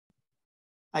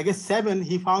I guess 7,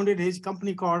 he founded his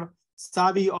company called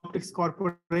Savvy Optics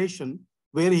Corporation,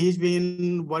 where he's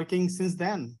been working since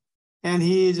then. And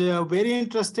he is very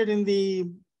interested in the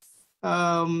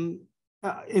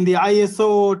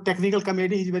ISO technical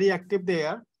committee. He's very active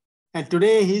there. And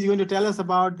today he's going to tell us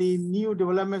about the new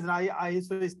developments in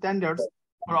ISO standards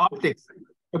for optics.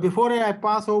 But before I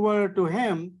pass over to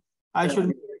him, I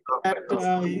should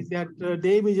mention that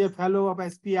Dave is a fellow of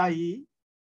SPIE,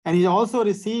 and he also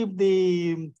received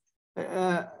the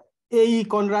AE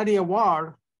Conradi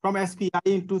Award from SPIE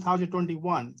in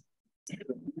 2021.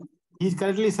 He's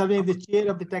currently serving as the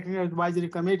chair of the Technical Advisory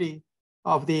Committee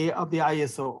of the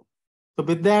ISO. So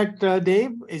with that,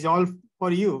 Dave, is all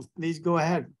for you. Please go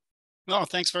ahead. Oh,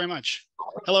 thanks very much.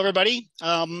 Hello, everybody,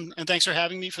 and thanks for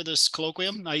having me for this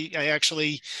colloquium. I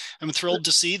actually am thrilled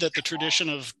to see that the tradition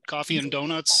of coffee and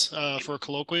donuts for a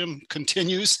colloquium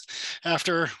continues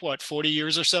after, what, 40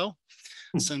 years or so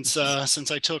since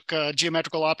I took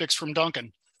geometrical optics from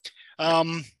Duncan.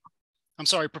 I'm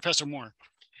sorry, Professor Moore.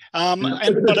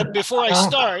 But before I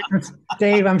start...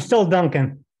 Dave, I'm still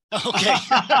Duncan. Okay.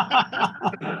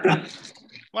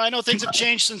 Well, I know things have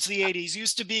changed since the 80s.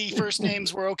 Used to be first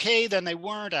names were okay, then they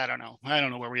weren't. I don't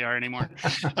know where we are anymore.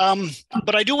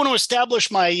 But I do want to establish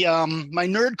my my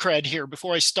nerd cred here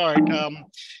before I start.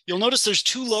 You'll notice there's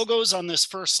 2 logos on this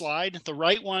first slide. The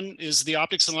right one is the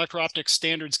Optics and Electro-Optics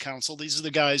Standards Council. These are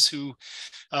the guys who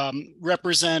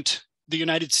represent the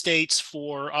United States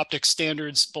for optics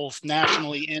standards, both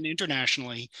nationally and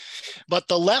internationally. But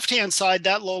the left-hand side,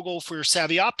 that logo for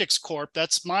Savvy Optics Corp,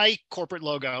 that's my corporate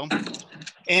logo.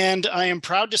 And I am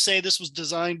proud to say this was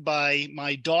designed by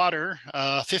my daughter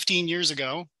 15 years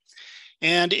ago.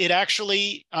 And it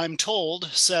actually, I'm told,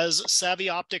 says Savvy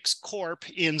Optics Corp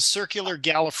in circular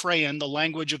Gallifreyan, the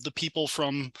language of the people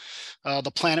from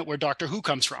the planet where Doctor Who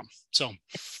comes from. So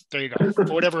there you go, for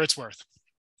whatever it's worth.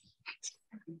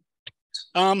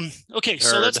 Okay,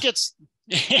 so let's get...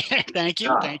 Thank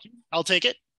you. I'll take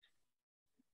it.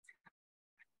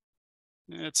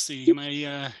 Let's see, am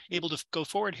I able to go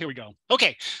forward? Here we go.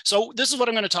 Okay, so this is what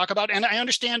I'm going to talk about. And I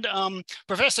understand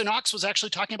Professor Knox was actually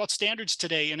talking about standards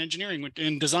today in engineering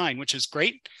and design, which is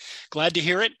great. Glad to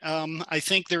hear it. I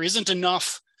think there isn't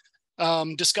enough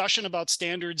discussion about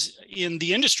standards in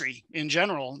the industry in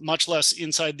general, much less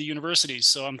inside the universities.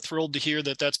 So I'm thrilled to hear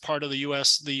that that's part of the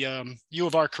U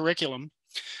of R curriculum.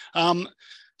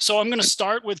 So I'm going to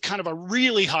start with kind of a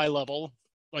really high level,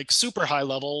 like super high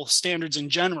level standards in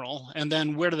general, and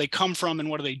then where do they come from and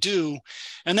what do they do?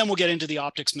 And then we'll get into the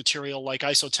optics material like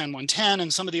ISO 10110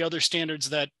 and some of the other standards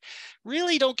that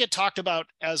really don't get talked about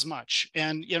as much.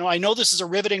 And, you know, I know this is a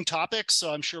riveting topic,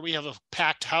 so I'm sure we have a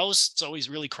packed house. It's always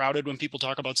really crowded when people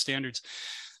talk about standards.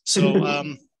 So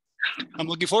I'm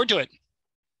looking forward to it.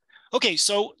 Okay,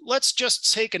 so let's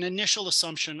just take an initial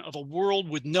assumption of a world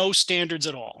with no standards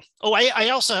at all. Oh,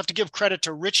 I also have to give credit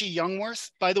to Richie Youngworth,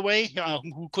 by the way,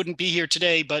 who couldn't be here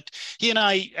today, but he and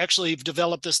I actually have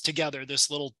developed this together,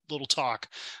 this little talk.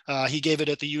 He gave it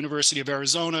at the University of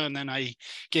Arizona, and then I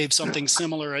gave something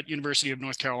similar at University of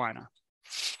North Carolina.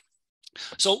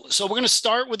 So we're going to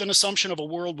start with an assumption of a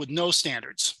world with no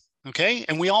standards, okay?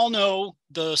 And we all know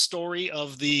the story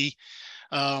of the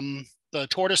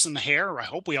tortoise and the hare, or I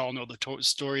hope we all know the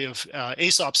story of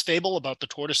Aesop's fable about the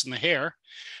tortoise and the hare,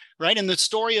 right? In the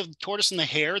story of the tortoise and the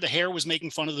hare was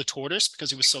making fun of the tortoise because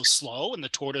he was so slow, and the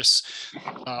tortoise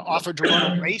offered to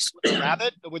run a race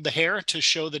with the hare to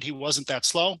show that he wasn't that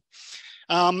slow.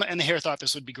 And the hare thought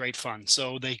this would be great fun.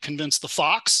 So they convinced the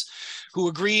fox, who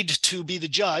agreed to be the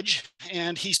judge,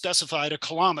 and he specified a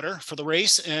kilometer for the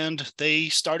race, and they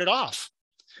started off.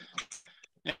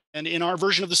 And in our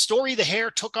version of the story, the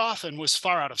hare took off and was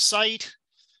far out of sight,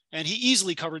 and he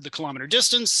easily covered the kilometer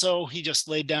distance. So he just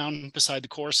laid down beside the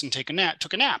course and took a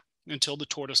nap until the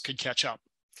tortoise could catch up.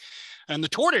 And the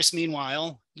tortoise,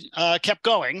 meanwhile, kept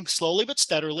going slowly but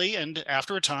steadily, and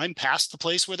after a time passed the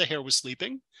place where the hare was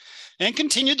sleeping and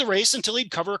continued the race until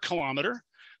he'd cover a kilometer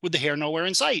with the hare nowhere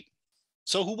in sight.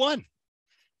 So who won?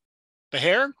 The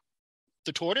hare,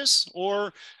 the tortoise,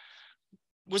 or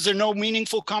was there no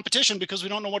meaningful competition because we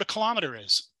don't know what a kilometer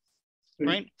is,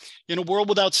 right? In a world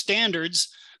without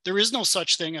standards, there is no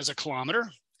such thing as a kilometer.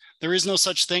 There is no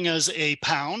such thing as a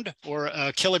pound or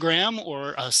a kilogram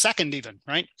or a second even,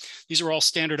 right? These are all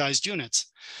standardized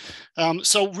units.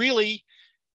 So really,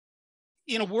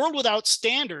 in a world without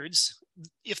standards,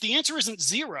 if the answer isn't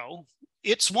 0,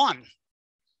 it's 1.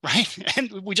 Right,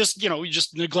 and we just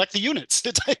neglect the units.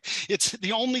 It's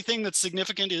the only thing that's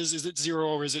significant is it 0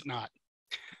 or is it not?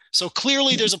 So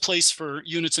clearly there's a place for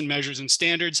units and measures and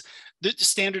standards. The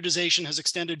standardization has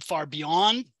extended far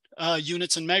beyond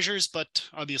units and measures, but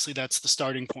obviously that's the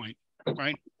starting point,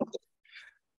 right?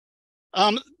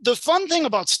 The fun thing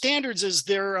about standards is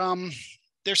they're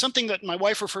something that my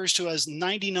wife refers to as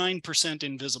 99%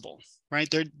 invisible, right?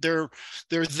 They're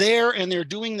there and they're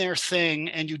doing their thing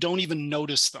and you don't even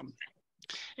notice them.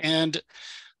 And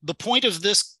the point of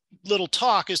this little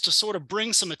talk is to sort of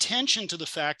bring some attention to the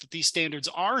fact that these standards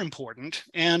are important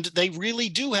and they really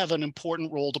do have an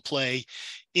important role to play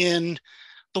in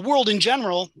the world in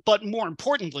general, but more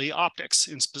importantly, optics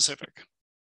in specific.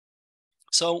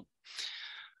 So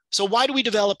why do we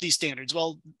develop these standards?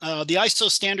 Well, the ISO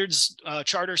standards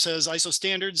charter says ISO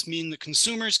standards mean that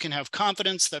consumers can have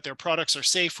confidence that their products are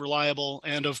safe, reliable,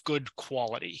 and of good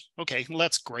quality. Okay, well,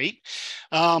 that's great.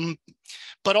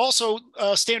 But also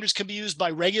standards can be used by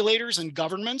regulators and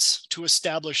governments to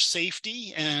establish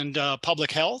safety and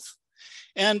public health.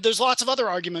 And there's lots of other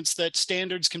arguments that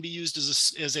standards can be used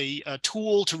as a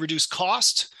tool to reduce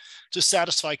cost, to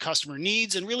satisfy customer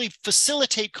needs, and really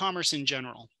facilitate commerce in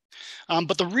general.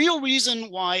 But the real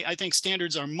reason why I think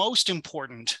standards are most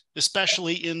important,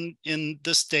 especially in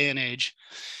this day and age,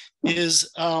 is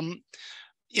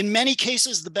in many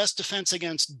cases, the best defense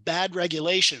against bad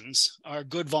regulations are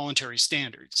good voluntary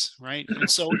standards, right? And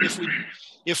so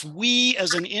if we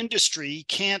as an industry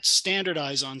can't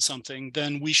standardize on something,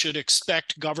 then we should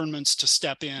expect governments to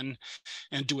step in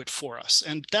and do it for us.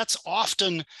 And that's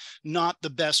often not the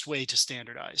best way to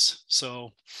standardize.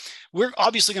 So we're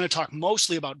obviously going to talk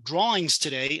mostly about drawings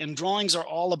today, and drawings are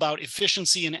all about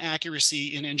efficiency and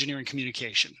accuracy in engineering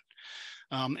communication.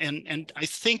 And I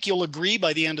think you'll agree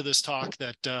by the end of this talk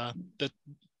that that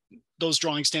those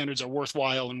drawing standards are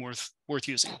worthwhile and worth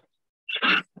using.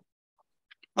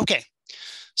 Okay,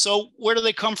 so where do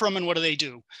they come from and what do they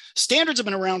do? Standards have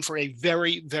been around for a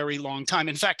very, very long time.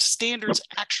 In fact, standards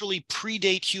actually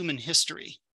predate human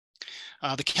history.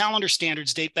 The calendar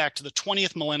standards date back to the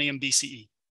 20th millennium BCE.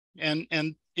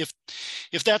 And if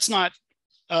that's not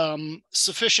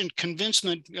sufficient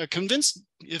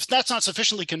if that's not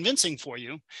sufficiently convincing for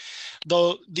you,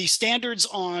 the standards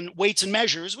on weights and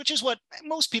measures, which is what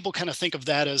most people kind of think of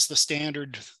that as the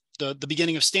standard, the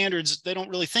beginning of standards. They don't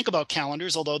really think about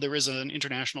calendars, although there is an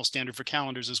international standard for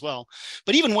calendars as well.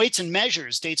 But even weights and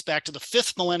measures dates back to the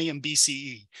 5th millennium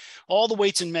BCE. All the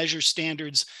weights and measures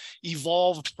standards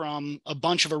evolved from a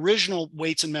bunch of original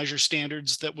weights and measure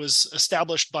standards that was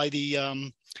established by the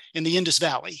in the Indus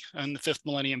Valley in the 5th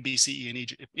millennium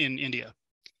BCE in India.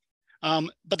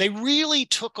 But they really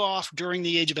took off during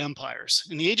the Age of Empires.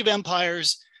 In the Age of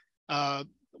Empires,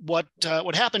 what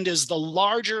happened is the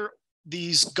larger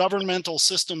these governmental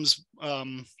systems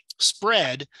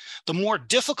spread, the more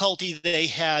difficulty they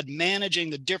had managing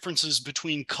the differences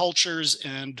between cultures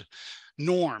and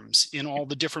norms in all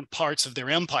the different parts of their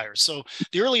empires. So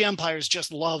the early empires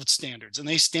just loved standards and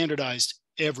they standardized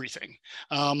everything.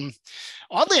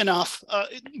 Oddly enough,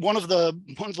 one of the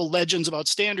legends about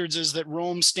standards is that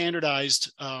Rome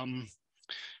standardized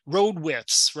road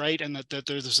widths, right? And that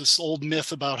there's this old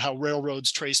myth about how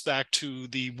railroads trace back to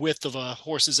the width of a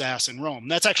horse's ass in Rome.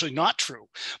 That's actually not true.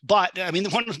 But I mean,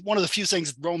 one of the few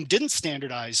things Rome didn't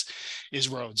standardize is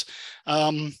roads.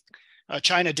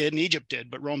 China did and Egypt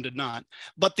did, but Rome did not.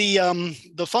 But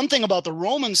the fun thing about the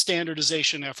Roman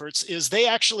standardization efforts is they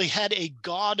actually had a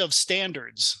god of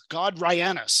standards. God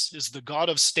Ryanus is the god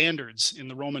of standards in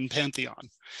the Roman pantheon.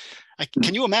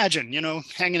 Can you imagine,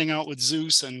 hanging out with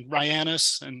Zeus and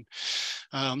Ryanus and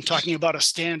talking about a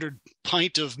standard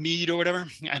pint of mead or whatever?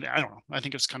 I don't know. I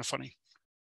think it's kind of funny.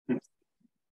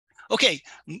 Okay.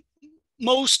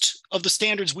 Most of the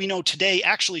standards we know today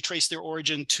actually trace their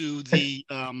origin to the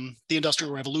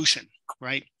Industrial Revolution,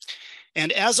 right?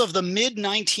 And as of the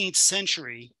mid-19th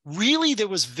century, really there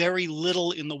was very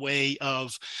little in the way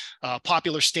of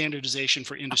popular standardization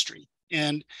for industry.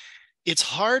 And it's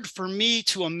hard for me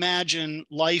to imagine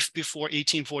life before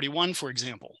 1841, for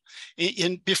example.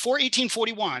 Before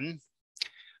 1841,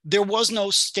 there was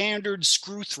no standard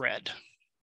screw thread,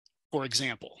 for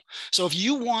example. So if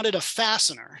you wanted a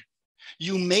fastener,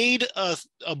 you made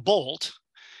a bolt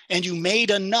and you made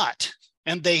a nut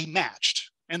and they matched.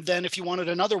 And then if you wanted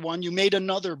another one, you made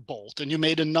another bolt and you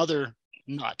made another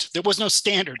nut. There was no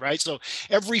standard, right? So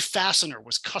every fastener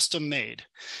was custom made.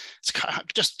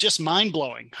 It's just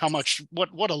mind-blowing how much,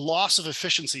 what a loss of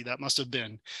efficiency that must have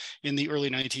been in the early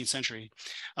 19th century.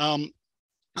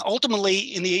 Ultimately,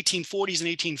 in the 1840s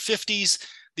and 1850s,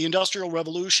 the Industrial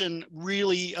Revolution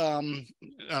really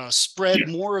spread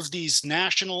more of these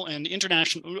national and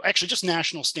international, actually just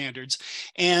national standards.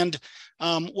 And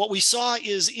what we saw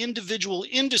is individual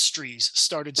industries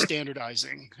started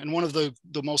standardizing. And one of the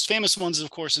most famous ones,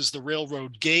 of course, is the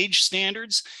railroad gauge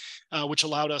standards. which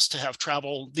allowed us to have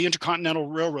travel, the Intercontinental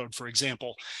Railroad, for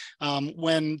example.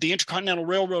 When the Intercontinental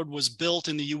Railroad was built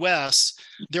in the US,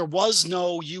 there was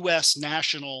no US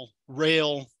national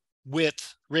rail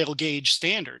width rail gauge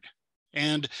standard.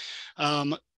 And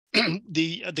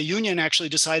the union actually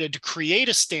decided to create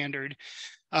a standard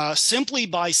simply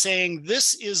by saying,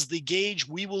 this is the gauge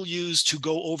we will use to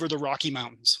go over the Rocky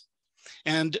Mountains.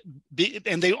 And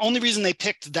the only reason they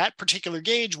picked that particular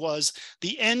gauge was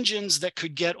the engines that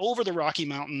could get over the Rocky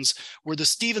Mountains were the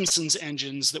Stephenson's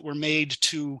engines that were made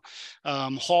to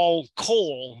haul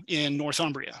coal in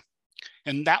Northumbria.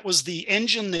 And that was the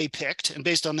engine they picked. And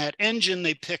based on that engine,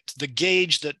 they picked the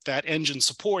gauge that that engine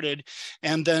supported.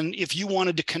 And then if you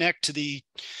wanted to connect to the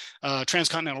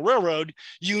Transcontinental Railroad,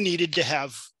 you needed to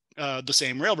have the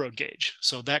same railroad gauge.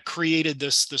 So that created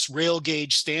this rail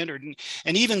gauge standard.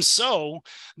 And even so,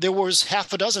 there was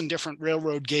half a dozen different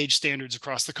railroad gauge standards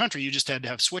across the country. You just had to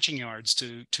have switching yards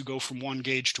to go from one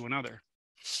gauge to another.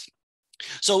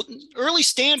 So early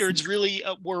standards really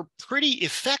were pretty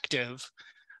effective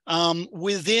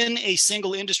within a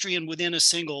single industry and within a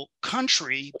single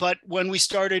country. But when we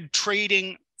started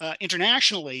trading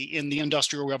internationally in the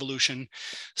Industrial Revolution,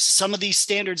 some of these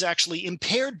standards actually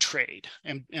impaired trade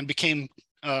and became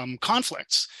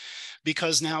conflicts,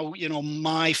 because now, you know,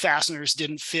 my fasteners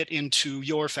didn't fit into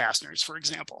your fasteners, for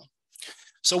example.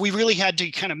 So we really had to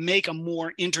kind of make a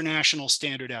more international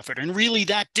standard effort. And really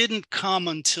that didn't come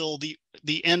until the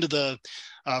end of the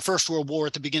First World War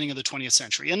at the beginning of the 20th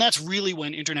century. And that's really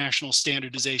when international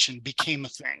standardization became a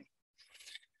thing.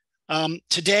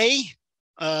 Today,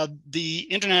 the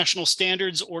International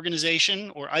Standards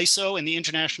Organization, or ISO, and the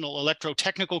International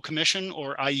Electrotechnical Commission,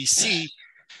 or IEC,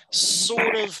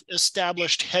 sort of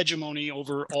established hegemony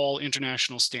over all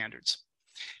international standards.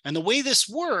 And the way this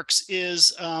works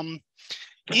is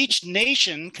each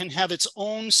nation can have its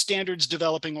own standards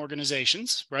developing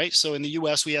organizations, right? So in the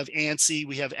US, we have ANSI,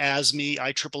 we have ASME,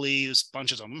 IEEE, there's a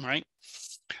bunch of them, right?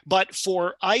 But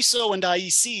for ISO and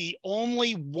IEC,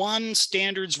 only one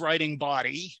standards writing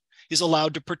body is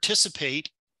allowed to participate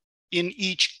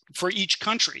for each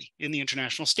country in the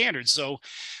international standards. So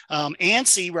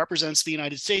ANSI represents the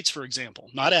United States, for example,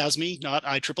 not ASME, not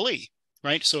IEEE.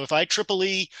 Right. So if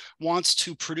IEEE wants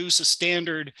to produce a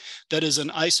standard that is an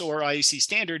ISO or IEC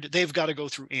standard, they've got to go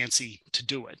through ANSI to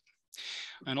do it.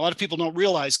 And a lot of people don't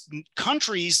realize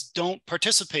countries don't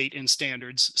participate in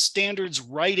standards. Standards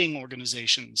writing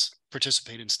organizations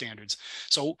participate in standards.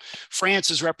 So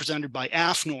France is represented by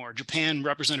AFNOR, Japan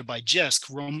represented by JISC,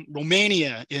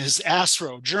 Romania is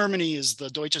ASRO, Germany is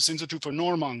the Deutsches Institut für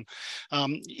Normung.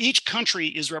 Each country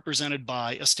is represented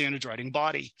by a standards writing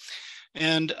body.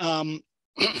 And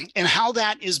how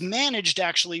that is managed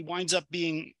actually winds up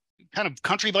being kind of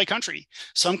country by country.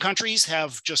 Some countries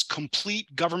have just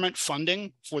complete government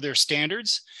funding for their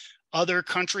standards. Other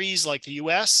countries, like the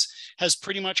US, has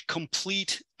pretty much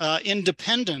complete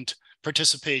independent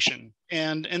participation.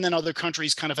 And then other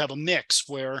countries kind of have a mix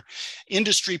where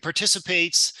industry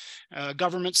participates,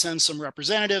 government sends some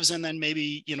representatives, and then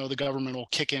maybe, you know, the government will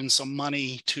kick in some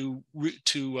money to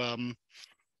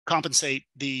compensate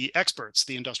the experts,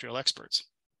 the industrial experts.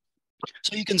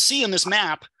 So you can see in this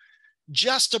map,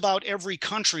 just about every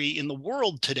country in the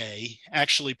world today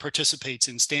actually participates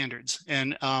in standards.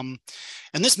 And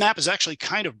this map is actually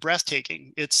kind of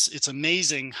breathtaking. It's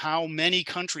amazing how many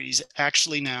countries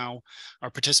actually now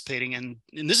are participating in,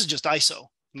 and this is just ISO,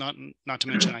 not to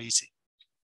mention IEC.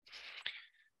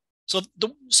 So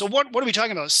what are we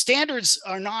talking about? Standards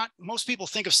are not, most people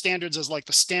think of standards as like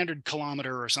the standard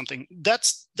kilometer or something.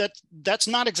 That's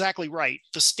not exactly right.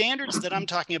 The standards that I'm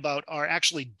talking about are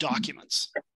actually documents.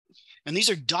 And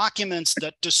these are documents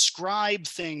that describe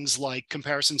things like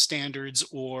comparison standards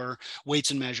or weights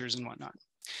and measures and whatnot.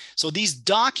 So these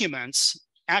documents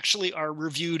actually are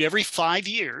reviewed every 5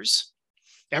 years.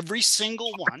 Every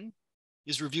single one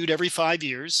is reviewed every 5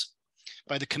 years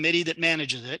by the committee that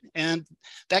manages it. And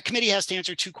that committee has to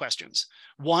answer two questions.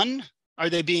 One,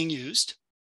 are they being used?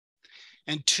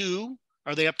 And two,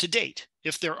 are they up to date?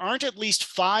 If there aren't at least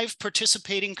 5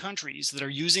 participating countries that are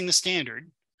using the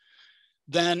standard,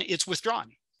 then it's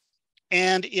withdrawn.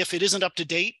 And if it isn't up to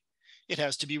date, it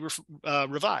has to be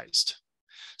revised.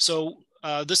 So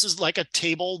this is like a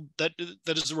table that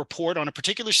is a report on a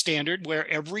particular standard where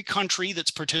every country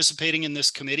that's participating in this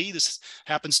committee, this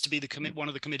happens to be one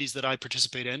of the committees that I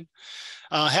participate in,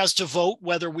 has to vote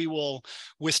whether we will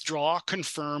withdraw,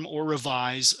 confirm, or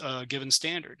revise a given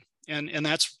standard. And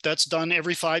that's done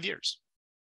every 5 years.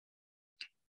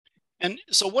 And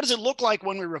so what does it look like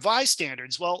when we revise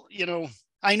standards? Well, you know,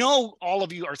 I know all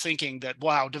of you are thinking that,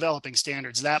 wow, developing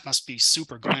standards, that must be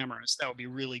super glamorous. That would be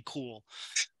really cool.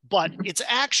 But it's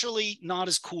actually not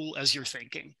as cool as you're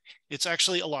thinking. It's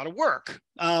actually a lot of work.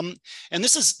 And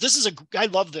I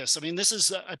love this. I mean, this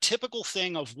is a typical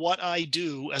thing of what I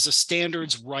do as a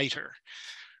standards writer,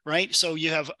 right? So you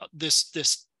have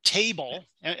this table,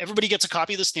 everybody gets a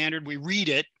copy of the standard, we read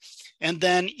it, and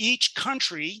then each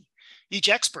country, each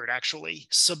expert actually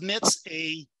submits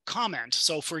a comment.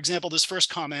 So for example, this first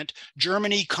comment,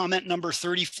 Germany comment number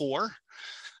 34,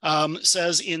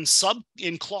 says in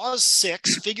clause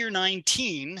 6, figure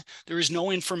 19, there is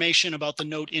no information about the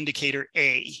note indicator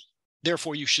A.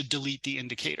 Therefore, you should delete the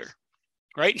indicator,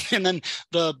 right? And then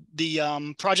the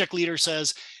project leader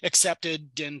says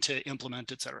accepted, didn't to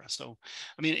implement, etc. So,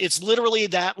 I mean, it's literally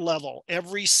that level.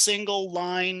 Every single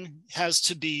line has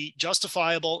to be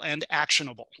justifiable and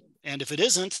actionable. And if it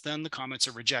isn't, then the comments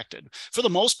are rejected. For the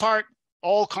most part,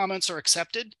 all comments are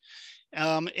accepted.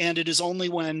 And it is only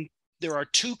when there are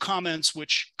two comments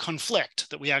which conflict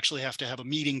that we actually have to have a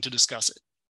meeting to discuss it.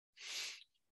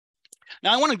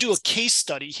 Now I want to do a case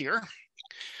study here.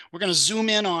 We're going to zoom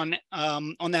in on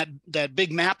that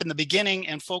big map in the beginning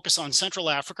and focus on Central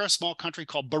Africa, a small country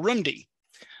called Burundi.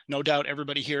 No doubt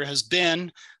everybody here has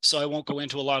been, so I won't go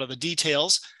into a lot of the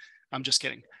details. I'm just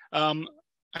kidding.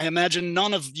 I imagine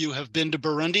none of you have been to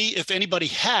Burundi. If anybody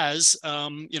has,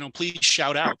 please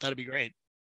shout out. That'd be great.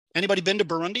 Anybody been to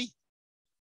Burundi?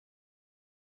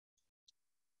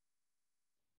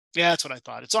 Yeah, that's what I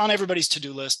thought. It's on everybody's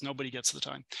to-do list. Nobody gets the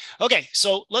time. Okay,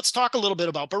 so let's talk a little bit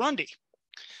about Burundi.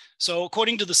 So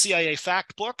according to the CIA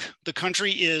fact book, the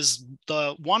country is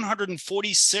the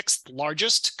 146th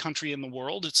largest country in the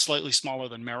world. It's slightly smaller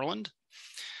than Maryland.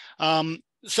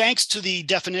 Thanks to the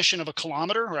definition of a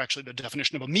kilometer, or actually the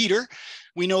definition of a meter,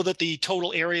 we know that the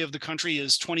total area of the country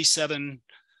is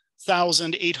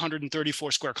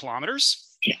 27,834 square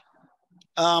kilometers.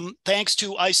 Thanks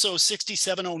to ISO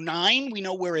 6709, we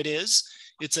know where it is.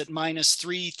 It's at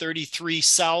 -333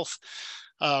 south,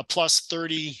 plus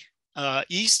 30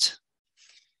 east.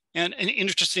 And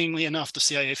interestingly enough, the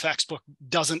CIA facts book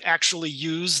doesn't actually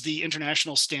use the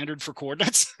international standard for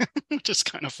coordinates, which is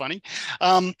kind of funny.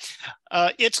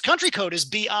 Its country code is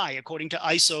BI, according to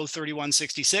ISO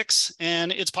 3166,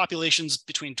 and its population's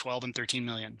between 12 and 13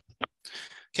 million.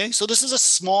 Okay, so this is a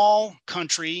small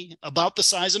country about the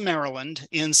size of Maryland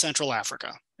in Central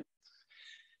Africa.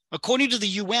 According to the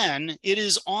UN, it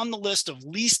is on the list of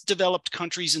least developed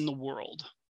countries in the world.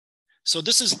 So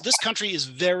this country is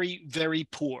very, very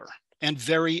poor and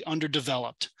very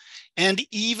underdeveloped. And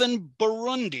even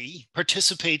Burundi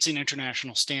participates in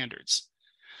international standards.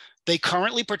 They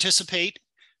currently participate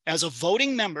as a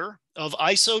voting member of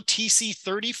ISO TC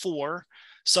 34,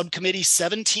 Subcommittee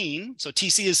 17. So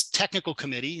TC is technical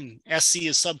committee and SC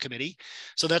is subcommittee.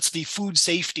 So that's the food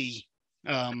safety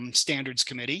standards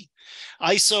committee.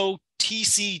 ISO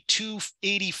TC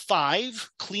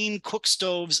 285, clean cook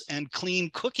stoves and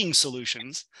clean cooking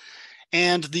solutions.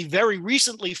 And the very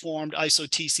recently formed ISO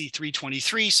TC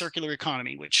 323, circular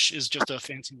economy, which is just a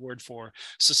fancy word for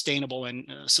sustainable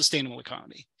and sustainable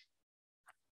economy.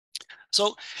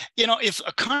 So, if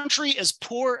a country as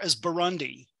poor as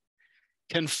Burundi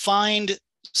can find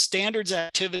standards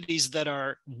activities that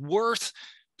are worth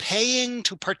paying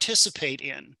to participate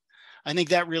in, I think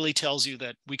that really tells you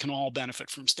that we can all benefit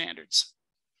from standards.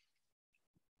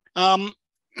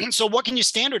 So what can you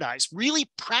standardize? Really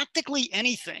practically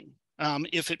anything,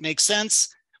 if it makes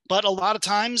sense. But a lot of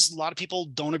times, a lot of people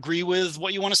don't agree with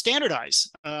what you want to standardize.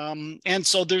 And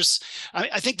so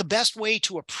I think the best way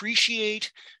to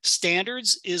appreciate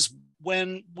standards is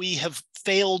when we have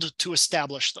failed to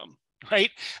establish them.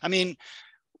 Right? I mean,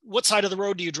 what side of the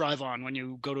road do you drive on when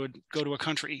you go to a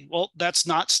country? Well, that's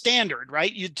not standard,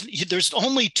 right? There's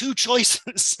only two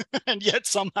choices, and yet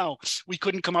somehow we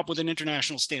couldn't come up with an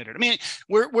international standard. I mean,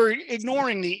 we're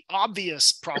ignoring the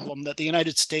obvious problem that the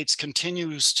United States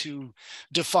continues to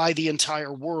defy the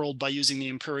entire world by using the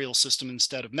imperial system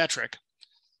instead of metric.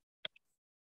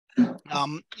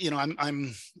 I'm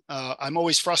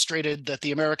always frustrated that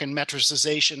the American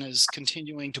metricization is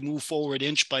continuing to move forward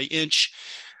inch by inch.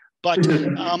 But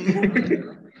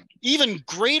even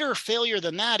greater failure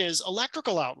than that is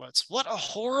electrical outlets. What a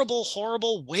horrible,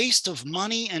 horrible waste of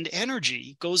money and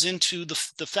energy goes into the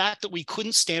fact that we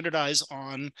couldn't standardize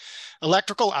on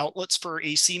electrical outlets for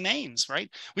AC mains, right?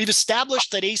 We've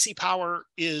established that AC power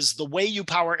is the way you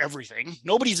power everything.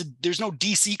 There's no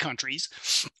DC countries.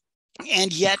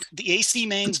 And yet the AC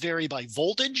mains vary by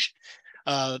voltage,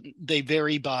 They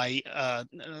vary by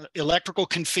electrical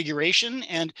configuration.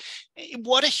 And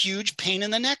what a huge pain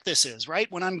in the neck this is,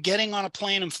 right? When I'm getting on a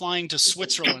plane and flying to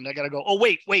Switzerland, I got to go, oh,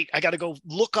 wait, I got to go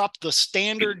look up the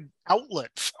standard outlet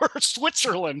for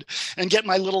Switzerland and get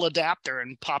my little adapter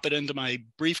and pop it into my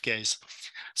briefcase.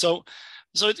 So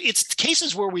it's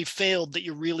cases where we've failed that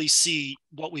you really see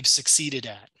what we've succeeded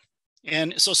at.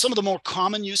 And so some of the more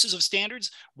common uses of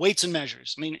standards, weights and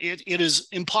measures. I mean, it is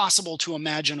impossible to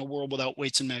imagine a world without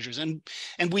weights and measures. And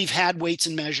we've had weights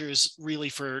and measures really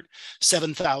for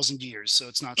 7,000 years. So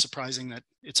it's not surprising that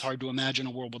it's hard to imagine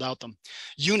a world without them.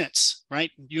 Units, right?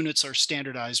 Units are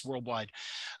standardized worldwide.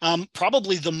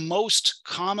 Probably the most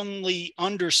commonly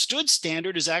understood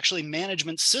standard is actually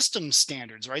management system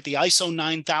standards, right? The ISO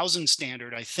 9000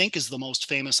 standard, I think, is the most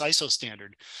famous ISO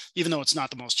standard, even though it's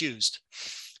not the most used.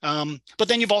 But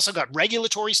then you've also got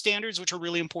regulatory standards, which are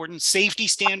really important, safety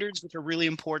standards, which are really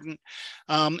important,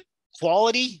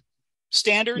 quality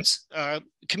standards,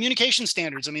 communication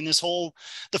standards. I mean, the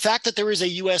fact that there is a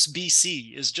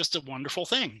USB-C is just a wonderful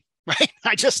thing, right?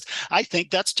 I think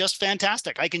that's just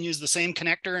fantastic. I can use the same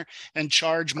connector and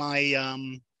charge my,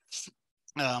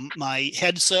 my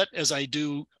headset as I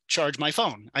do charge my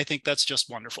phone. I think that's just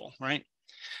wonderful, right?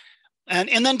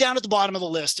 And then down at the bottom of the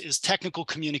list is technical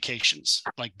communications,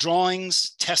 like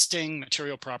drawings, testing,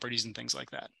 material properties, and things like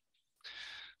that.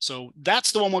 So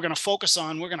that's the one we're going to focus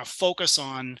on. We're going to focus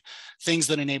on things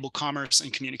that enable commerce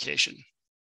and communication.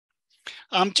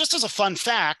 Just as a fun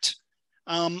fact,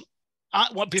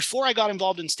 before I got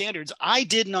involved in standards, I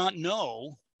did not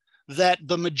know that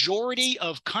the majority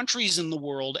of countries in the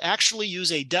world actually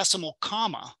use a decimal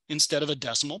comma instead of a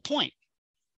decimal point.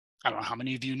 I don't know how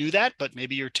many of you knew that, but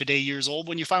maybe you're today years old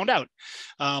when you found out.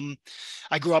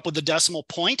 I grew up with the decimal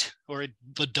point or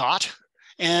the dot.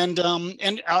 And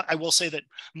I will say that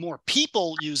more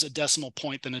people use a decimal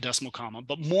point than a decimal comma,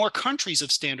 but more countries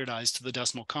have standardized to the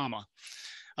decimal comma.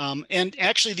 And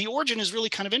actually, the origin is really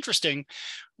kind of interesting.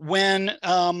 When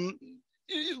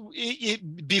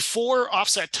before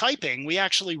offset typing, we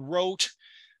actually wrote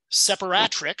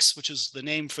separatrix, which is the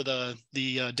name for the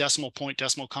decimal point,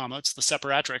 decimal comma. It's the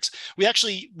separatrix. We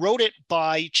actually wrote it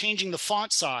by changing the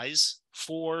font size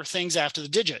for things after the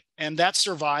digit. And that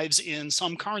survives in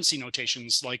some currency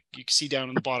notations, like you can see down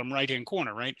in the bottom right-hand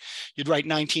corner, right? You'd write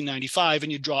 1995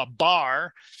 and you'd draw a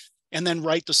bar and then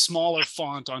write the smaller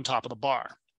font on top of the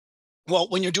bar. Well,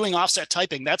 when you're doing offset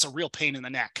typing, that's a real pain in the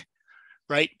neck,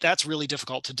 right? That's really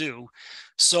difficult to do.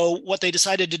 So what they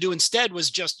decided to do instead was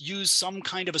just use some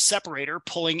kind of a separator,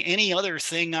 pulling any other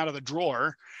thing out of the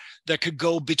drawer that could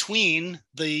go between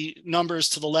the numbers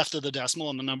to the left of the decimal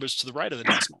and the numbers to the right of the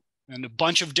decimal. And a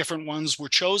bunch of different ones were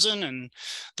chosen, and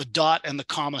the dot and the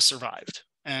comma survived.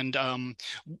 And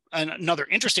another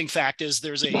interesting fact is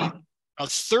there's a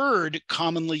third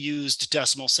commonly used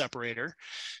decimal separator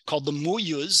called the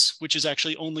muyuz, which is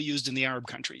actually only used in the Arab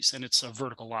countries, and it's a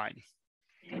vertical line.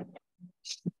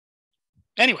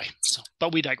 Anyway,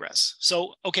 but we digress.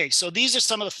 So, okay, so these are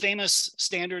some of the famous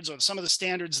standards, or some of the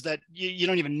standards that you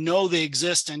don't even know they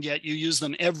exist, and yet you use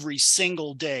them every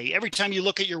single day. Every time you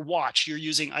look at your watch, you're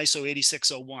using ISO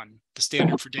 8601, the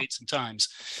standard for dates and times.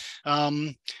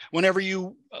 Whenever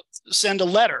you send a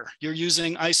letter, you're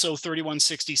using ISO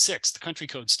 3166, the country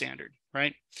code standard,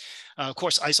 right? Of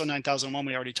course, ISO 9001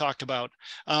 we already talked about.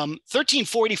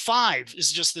 1345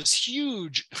 is just this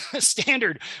huge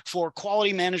standard for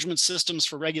quality management systems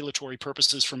for regulatory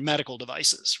purposes for medical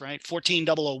devices, right?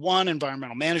 14001,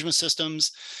 environmental management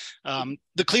systems.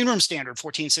 The clean room standard,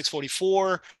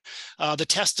 14644. The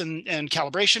test and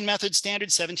calibration method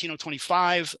standard,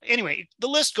 17025. Anyway, the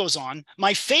list goes on.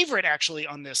 My favorite actually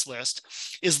on this list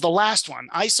is the last one,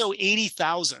 ISO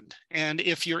 80000. And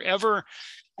if you're ever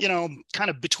kind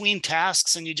of between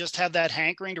tasks and you just have that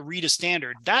hankering to read a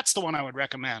standard, that's the one I would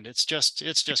recommend. It's just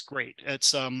great.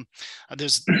 It's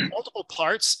there's multiple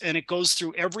parts, and it goes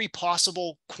through every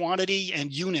possible quantity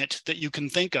and unit that you can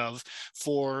think of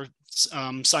for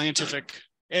scientific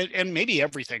and maybe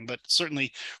everything, but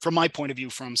certainly from my point of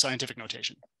view, from scientific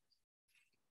notation.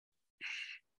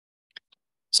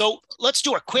 So let's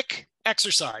do a quick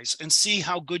exercise and see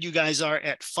how good you guys are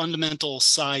at fundamental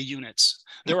psi units.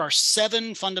 There are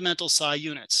 7 fundamental psi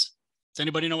units. Does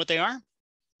anybody know what they are?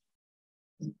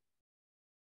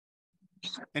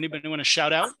 Anybody want to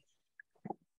shout out?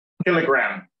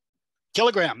 Kilogram.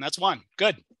 Kilogram, that's 1.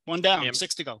 Good. 1 down,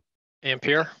 6 to go.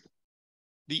 Ampere.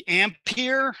 The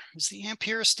ampere, is the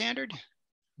ampere a standard?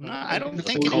 No, I don't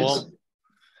think it is.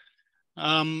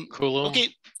 Coulomb. Okay,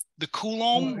 the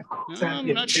coulomb,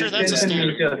 I'm not sure that's a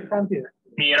standard.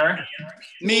 Meter.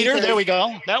 Meter, there we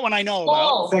go. That one I know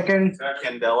about. Mole. Second,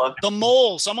 Candela. The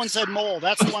mole. Someone said mole.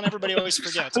 That's the one everybody always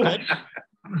forgets. Good.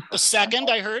 The second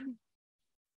I heard.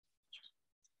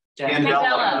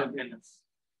 Candela.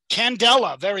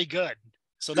 Candela. Very good.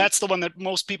 So that's the one that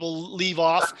most people leave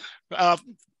off. There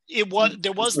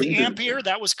was the ampere.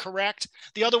 That was correct.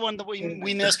 The other one that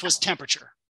we missed was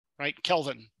temperature, right?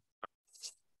 Kelvin.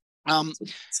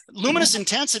 Luminous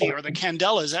intensity, or the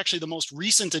candela, is actually the most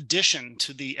recent addition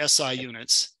to the SI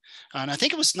units. And I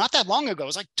think it was not that long ago. It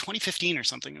was like 2015 or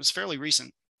something. It was fairly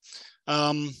recent.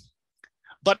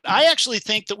 But I actually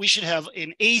think that we should have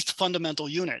an 8th fundamental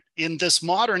unit. In this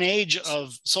modern age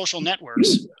of social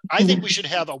networks, I think we should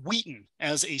have a Wheaton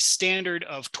as a standard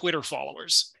of Twitter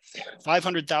followers.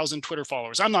 500,000 Twitter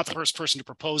followers. I'm not the first person to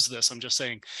propose this. I'm just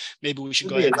saying maybe we should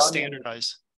go ahead and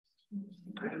standardize.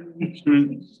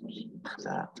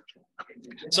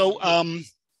 So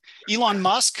Elon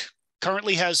Musk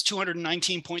currently has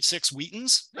 219.6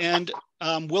 Wheatons, and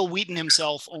Will Wheaton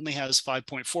himself only has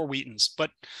 5.4 Wheatons.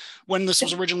 But when this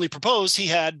was originally proposed, he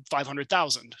had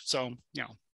 500,000. So, you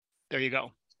know, there you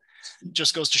go.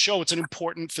 Just goes to show it's an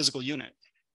important physical unit.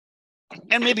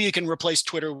 And maybe you can replace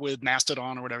Twitter with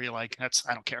Mastodon or whatever you like.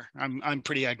 I don't care. I'm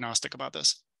pretty agnostic about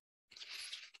this.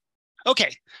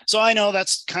 Okay, so I know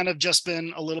that's kind of just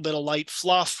been a little bit of light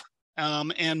fluff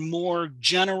and more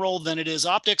general than it is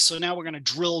optics. So now we're going to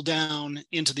drill down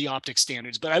into the optics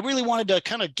standards. But I really wanted to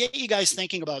kind of get you guys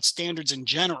thinking about standards in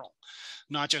general,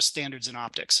 not just standards in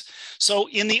optics. So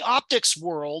in the optics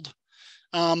world,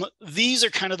 these are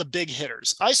kind of the big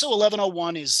hitters. ISO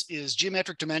 1101 is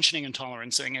geometric dimensioning and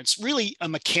tolerancing. It's really a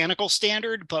mechanical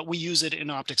standard, but we use it in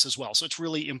optics as well. So it's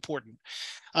really important.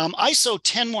 ISO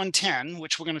 10110,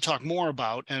 which we're going to talk more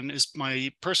about and is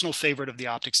my personal favorite of the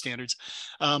optics standards,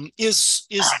 is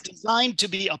designed to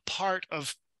be a part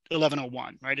of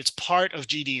 1101, right? It's part of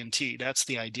GD&T. That's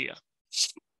the idea.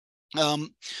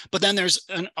 But then there's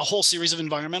a whole series of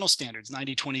environmental standards,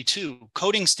 9022,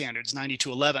 coding standards,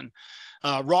 9211.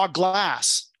 Raw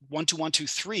glass,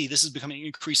 12123. This is becoming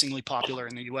increasingly popular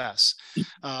in the US.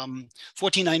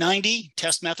 14990,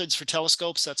 test methods for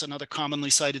telescopes. That's another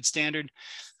commonly cited standard.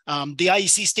 The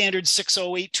IEC standard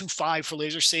 60825 for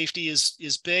laser safety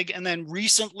is big. And then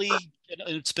recently,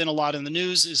 it's been a lot in the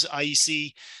news, is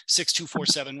IEC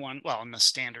 62471, well, in the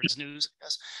standards news, I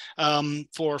guess,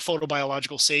 for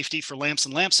photobiological safety for lamps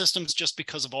and lamp systems, just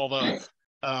because of all the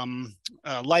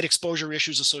light exposure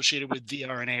issues associated with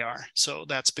VR and AR. So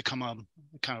that's become a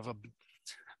kind of a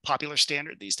popular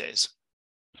standard these days.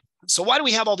 So why do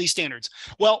we have all these standards?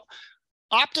 Well,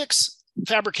 optics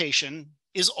fabrication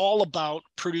is all about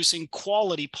producing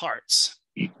quality parts,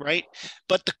 right?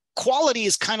 But the quality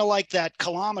is kind of like that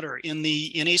kilometer in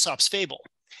Aesop's fable.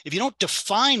 If you don't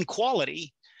define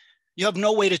quality, you have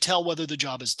no way to tell whether the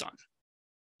job is done.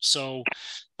 So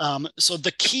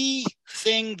the key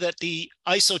thing that the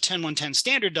ISO 10110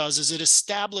 standard does is it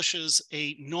establishes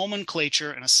a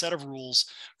nomenclature and a set of rules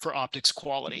for optics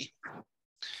quality.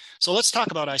 So let's talk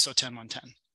about ISO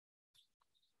 10110.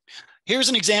 Here's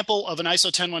an example of an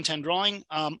ISO 10110 drawing.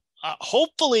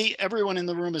 Hopefully everyone in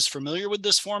the room is familiar with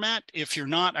this format. If you're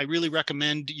not, I really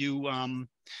recommend you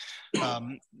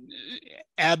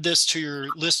add this to your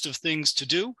list of things to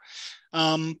do.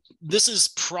 This is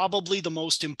probably the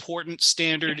most important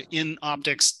standard in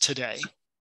optics today.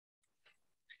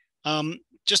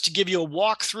 Just to give you a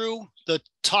walkthrough, the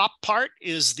top part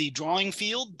is the drawing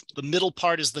field, the middle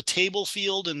part is the table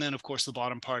field, and then of course the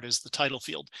bottom part is the title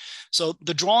field. So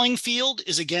the drawing field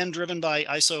is again driven by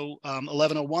ISO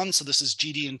 1101. So this is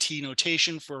GD&T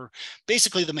notation for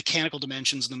basically the mechanical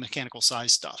dimensions and the mechanical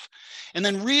size stuff. And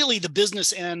then really the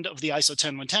business end of the ISO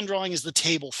 10110 drawing is the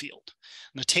table field.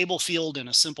 And the table field in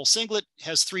a simple singlet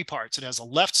has 3 parts. It has a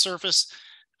left surface,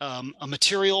 a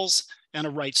materials, and a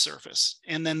right surface.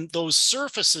 And then those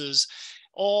surfaces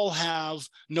all have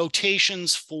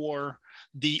notations for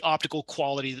the optical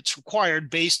quality that's required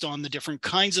based on the different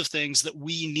kinds of things that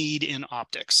we need in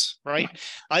optics, right?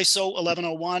 ISO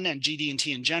 1101 and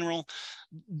GD&T in general,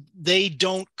 they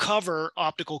don't cover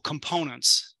optical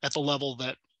components at the level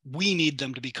that we need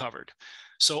them to be covered.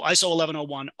 So ISO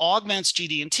 1101 augments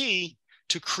GD&T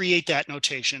to create that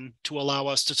notation to allow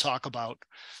us to talk about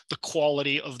the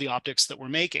quality of the optics that we're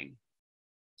making.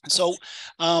 So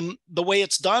the way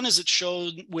it's done is it's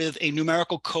shown with a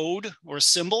numerical code or a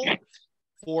symbol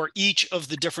for each of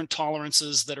the different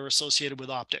tolerances that are associated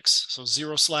with optics. So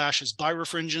 0/ is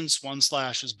birefringence,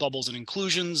 1/ is bubbles and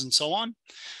inclusions, and so on.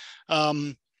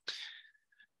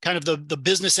 Kind of the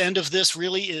business end of this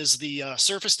really is the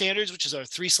surface standards, which is our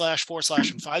 3/,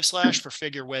 4/, and 5/ for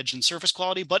figure, wedge, and surface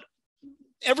quality. But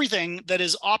everything that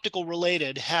is optical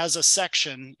related has a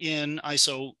section in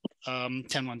ISO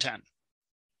 10110.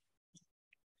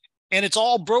 And it's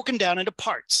all broken down into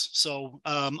parts. So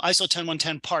ISO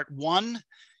 10110 Part 1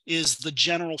 is the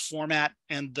general format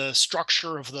and the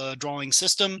structure of the drawing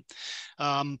system.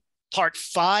 Part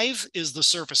 5 is the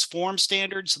surface form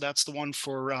standard. So that's the one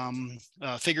for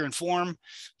figure and form.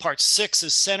 Part 6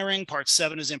 is centering. Part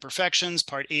 7 is imperfections.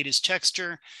 Part 8 is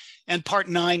texture. And Part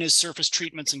 9 is surface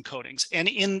treatments and coatings. And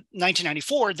in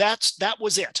 1994, that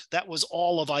was it. That was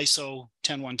all of ISO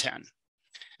 10110.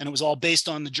 And it was all based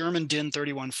on the German DIN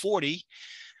 3140.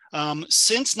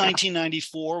 Since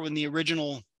 1994, when the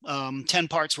original 10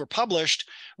 parts were published,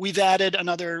 we've added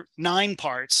another 9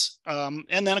 parts,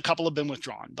 and then a couple have been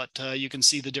withdrawn, but you can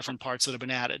see the different parts that have been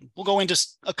added. We'll go into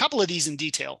a couple of these in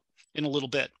detail in a little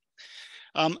bit.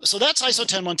 So that's ISO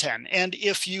 10110. And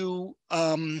if you're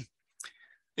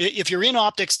in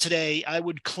optics today, I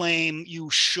would claim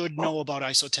you should know about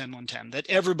ISO 10110, that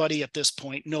everybody at this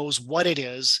point knows what it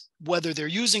is, whether they're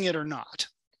using it or not.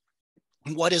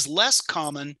 What is less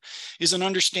common is an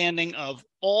understanding of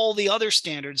all the other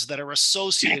standards that are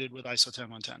associated with ISO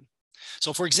 10110.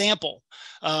 So for example,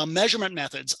 measurement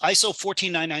methods, ISO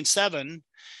 14997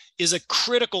 is a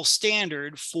critical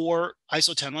standard for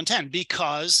ISO 10110,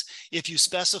 because if you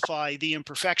specify the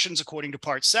imperfections according to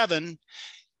Part 7,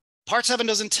 Part 7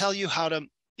 doesn't tell you how to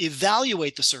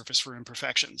evaluate the surface for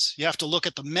imperfections. You have to look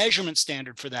at the measurement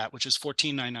standard for that, which is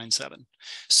 14997.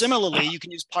 Similarly, you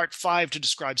can use Part 5 to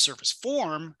describe surface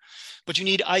form, but you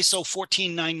need ISO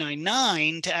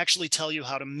 14999 to actually tell you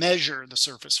how to measure the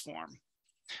surface form.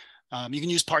 You can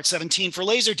use Part 17 for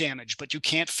laser damage, but you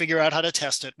can't figure out how to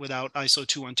test it without ISO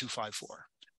 21254.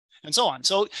 And so on.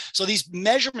 So these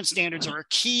measurement standards are a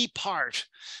key part,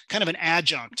 kind of an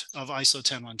adjunct of ISO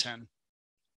 10110.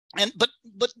 But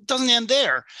doesn't end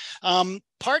there.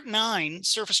 Part 9,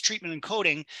 surface treatment and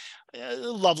coating,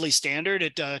 lovely standard.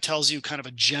 It tells you kind of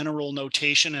a general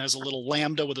notation. It has a little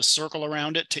lambda with a circle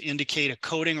around it to indicate a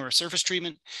coating or a surface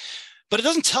treatment. But it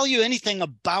doesn't tell you anything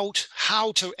about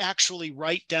how to actually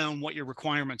write down what your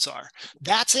requirements are.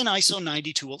 That's in ISO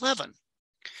 9211.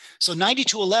 So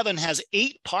 9211 has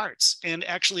 8 parts and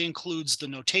actually includes the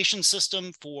notation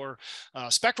system for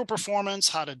spectral performance,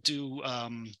 how to do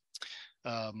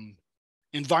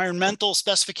environmental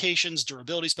specifications,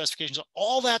 durability specifications.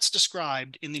 All that's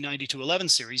described in the 9211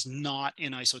 series, not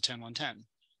in ISO 10110.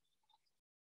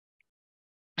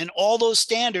 And all those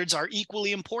standards are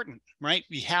equally important, right?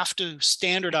 We have to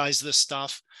standardize this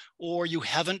stuff, or you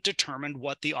haven't determined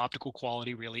what the optical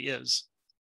quality really is.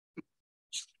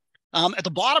 At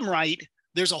the bottom right,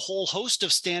 there's a whole host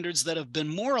of standards that have been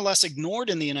more or less ignored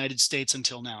in the United States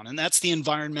until now, and that's the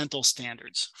environmental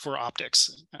standards for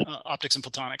optics, optics and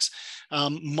photonics.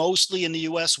 Mostly in the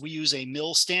US, we use a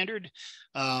MIL standard,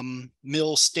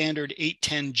 MIL standard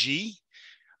 810G,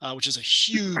 which is a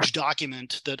huge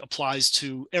document that applies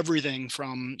to everything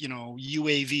from,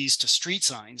 UAVs to street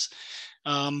signs.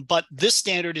 But this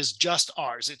standard is just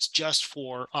ours. It's just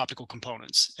for optical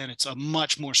components, and it's a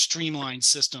much more streamlined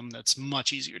system that's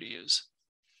much easier to use.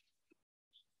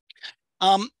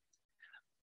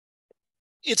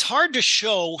 It's hard to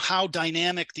show how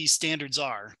dynamic these standards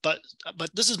are, but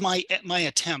this is my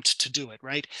attempt to do it,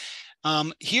 right?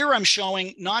 Here I'm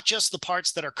showing not just the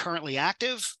parts that are currently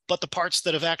active, but the parts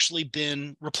that have actually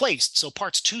been replaced. So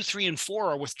parts 2, 3, and 4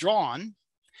 are withdrawn,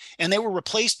 and they were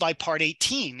replaced by Part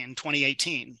 18 in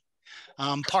 2018.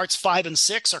 Parts 5 and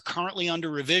 6 are currently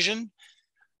under revision.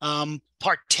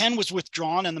 Part 10 was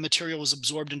withdrawn, and the material was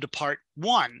absorbed into Part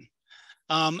 1.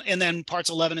 And then parts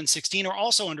 11 and 16 are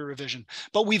also under revision.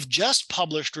 But we've just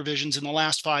published revisions in the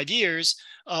last 5 years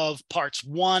of parts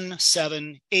 1,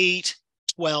 7, 8,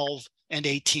 12, and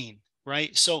 18,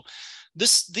 right? So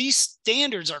these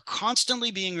standards are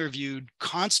constantly being reviewed,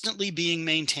 constantly being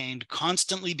maintained,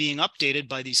 constantly being updated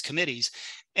by these committees.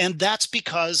 And that's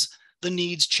because the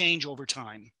needs change over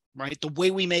time, right? The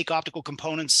way we make optical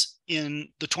components in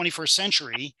the 21st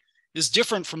century is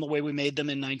different from the way we made them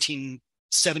in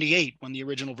 1978 when the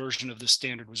original version of this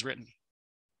standard was written.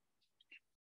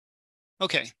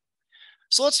 Okay,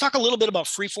 so let's talk a little bit about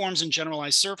freeforms and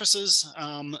generalized surfaces.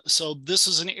 So this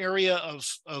is an area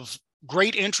of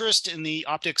great interest in the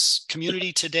optics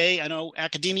community today. I know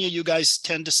academia, you guys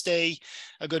tend to stay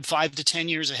a good 5 to 10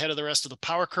 years ahead of the rest of the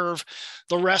power curve.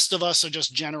 The rest of us are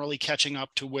just generally catching up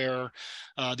to where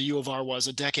the U of R was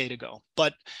a decade ago.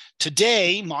 But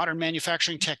today, modern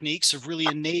manufacturing techniques have really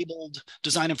enabled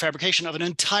design and fabrication of an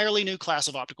entirely new class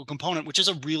of optical component, which is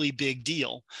a really big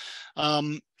deal.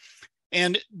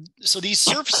 And so these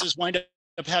surfaces wind up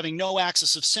of having no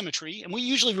axis of symmetry, and we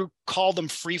usually call them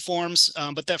freeforms,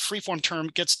 but that freeform term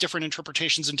gets different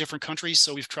interpretations in different countries,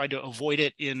 so we've tried to avoid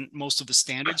it in most of the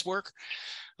standards work.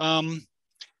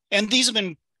 And these have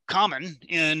been common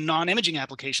in non-imaging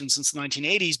applications since the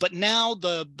 1980s, but now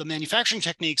the manufacturing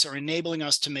techniques are enabling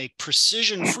us to make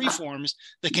precision freeforms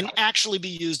that can actually be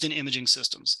used in imaging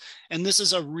systems. And this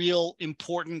is a real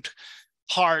important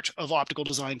part of optical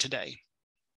design today.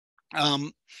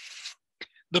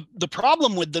 The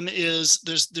problem with them is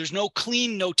there's no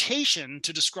clean notation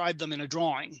to describe them in a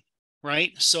drawing,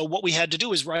 right? So what we had to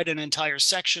do is write an entire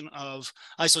section of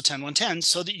ISO 10110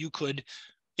 so that you could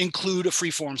include a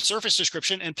freeform surface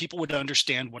description and people would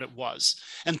understand what it was.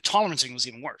 And tolerancing was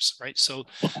even worse, right? So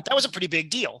that was a pretty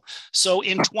big deal. So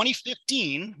in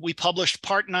 2015, we published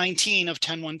part 19 of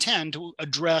 10110 to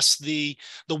address the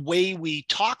way we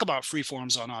talk about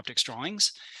freeforms on optics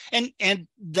drawings. And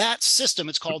that system,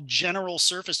 it's called general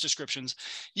surface descriptions.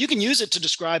 You can use it to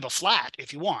describe a flat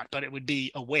if you want, but it would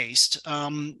be a waste.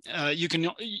 You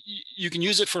can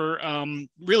use it for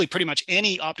really pretty much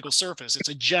any optical surface. It's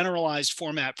a generalized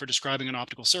format for describing an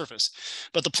optical surface.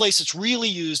 But the place it's really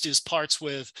used is parts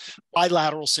with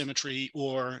bilateral symmetry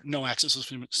or no axis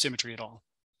of symmetry at all.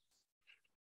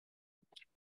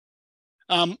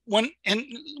 One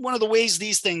of the ways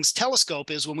these things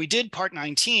telescope is when we did part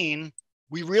 19,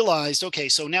 we realized, okay,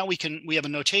 so now we have a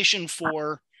notation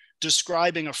for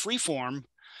describing a freeform,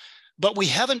 but we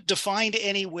haven't defined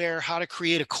anywhere how to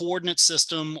create a coordinate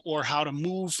system or how to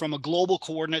move from a global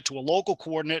coordinate to a local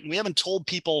coordinate. And we haven't told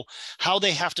people how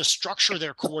they have to structure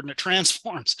their coordinate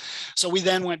transforms. So we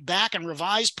then went back and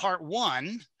revised part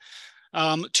 1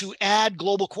 to add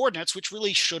global coordinates, which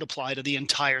really should apply to the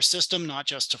entire system, not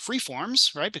just to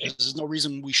freeforms, right? Because there's no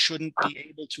reason we shouldn't be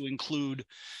able to include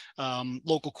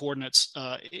local coordinates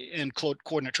and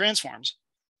coordinate transforms.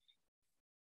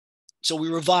 So we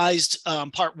revised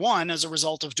part 1 as a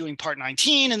result of doing part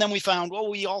 19, and then we found,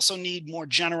 well, we also need more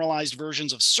generalized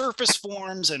versions of surface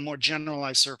forms and more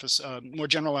generalized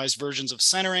versions of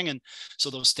centering, and so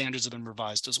those standards have been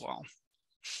revised as well.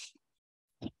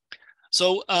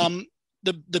 So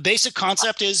the basic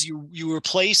concept is you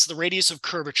replace the radius of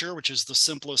curvature, which is the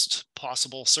simplest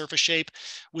possible surface shape,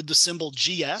 with the symbol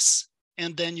GS,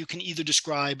 and then you can either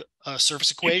describe a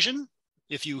surface equation,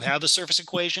 if you have a surface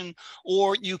equation,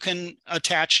 or you can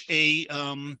attach a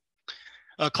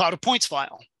cloud of points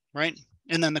file, right?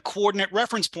 And then the coordinate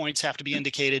reference points have to be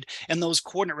indicated, and those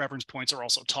coordinate reference points are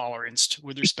also toleranced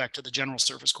with respect to the general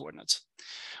surface coordinates.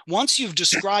 Once you've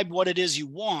described what it is you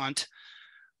want,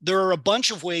 there are a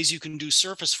bunch of ways you can do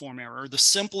surface form error. The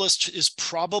simplest is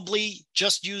probably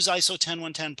just use ISO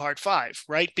 10110 part 5,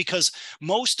 right? Because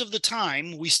most of the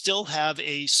time we still have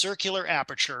a circular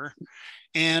aperture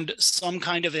and some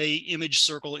kind of a image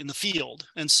circle in the field.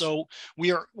 And so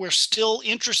we're still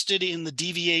interested in the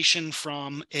deviation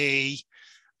from a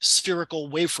spherical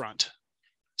wavefront.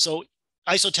 So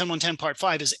ISO 10110 part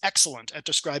 5 is excellent at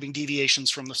describing deviations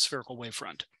from the spherical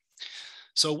wavefront.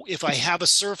 So if I have a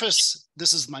surface,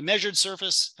 this is my measured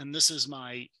surface, and this is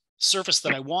my surface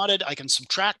that I wanted, I can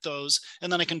subtract those, and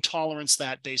then I can tolerance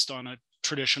that based on a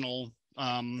traditional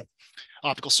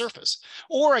optical surface.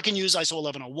 Or I can use ISO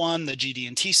 1101, the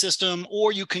GD&T system,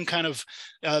 or you can kind of,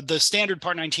 the standard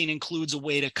part 19 includes a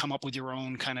way to come up with your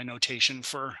own kind of notation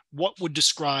for what would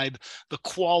describe the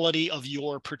quality of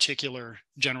your particular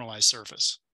generalized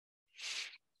surface.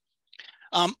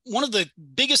 One of the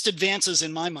biggest advances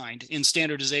in my mind in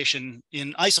standardization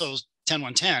in ISO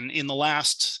 10110 in the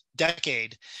last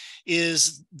decade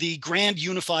is the Grand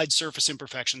Unified Surface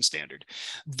Imperfection Standard.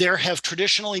 There have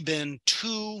traditionally been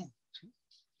 2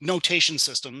 notation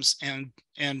systems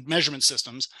and measurement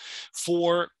systems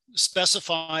for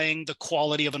specifying the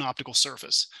quality of an optical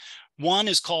surface. One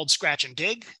is called scratch and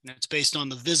dig, and it's based on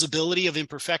the visibility of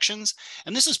imperfections.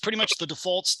 And this is pretty much the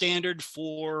default standard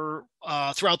for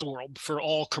throughout the world for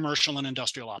all commercial and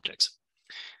industrial optics.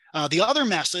 The other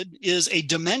method is a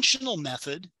dimensional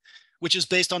method, which is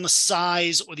based on the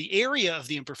size or the area of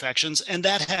the imperfections, and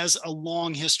that has a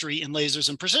long history in lasers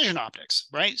and precision optics,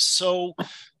 right? So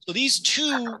these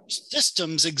 2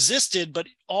 systems existed, but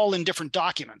all in different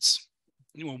documents.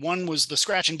 You know, one was the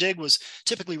scratch and dig was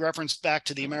typically referenced back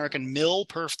to the American MIL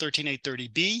Perf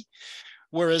 13830B,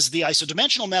 whereas the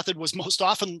isodimensional method was most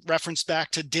often referenced back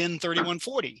to DIN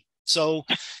 3140. So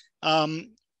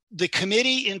the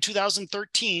committee in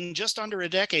 2013, just under a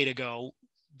decade ago,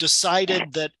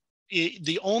 decided that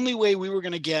the only way we were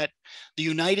going to get the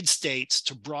United States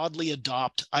to broadly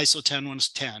adopt ISO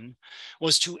 10110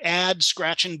 was to add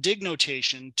scratch and dig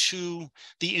notation to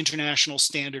the international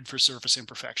standard for surface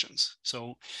imperfections.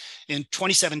 So in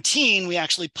 2017, we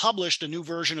actually published a new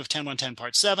version of 10110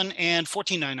 Part 7 and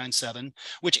 14997,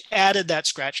 which added that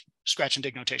scratch and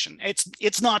dig notation.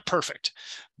 It's not perfect,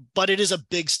 but it is a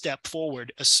big step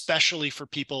forward, especially for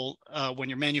people when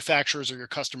your manufacturers or your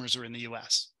customers are in the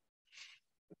US.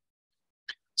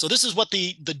 So this is what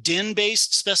the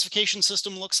DIN-based specification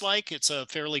system looks like. It's a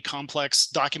fairly complex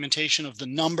documentation of the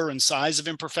number and size of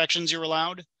imperfections you're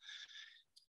allowed.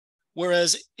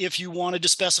 Whereas if you wanted to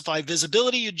specify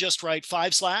visibility, you'd just write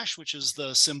 5/, which is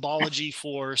the symbology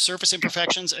for surface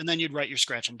imperfections, and then you'd write your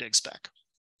scratch and dig spec.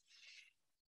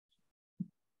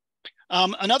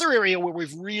 Another area where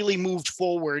we've really moved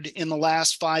forward in the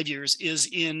last 5 years is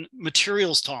in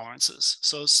materials tolerances.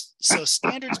 So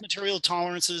standards material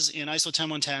tolerances in ISO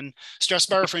 10110, stress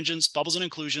bar refringents, bubbles and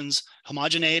inclusions,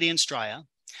 homogeneity and stria.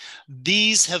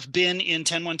 These have been in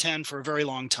 10110 for a very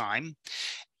long time,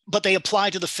 but they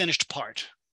apply to the finished part.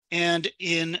 And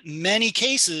in many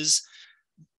cases,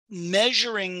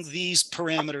 measuring these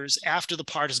parameters after the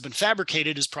part has been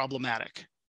fabricated is problematic.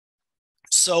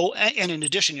 So, and in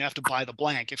addition, you have to buy the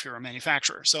blank if you're a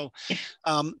manufacturer. So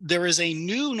there is a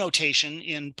new notation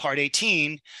in Part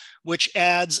 18, which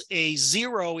adds a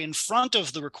 0 in front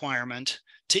of the requirement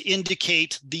to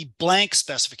indicate the blank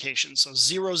specification. So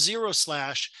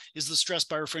 00/ is the stress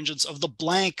bar refringents of the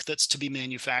blank that's to be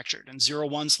manufactured. And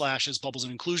 01/ is bubbles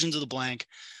and inclusions of the blank.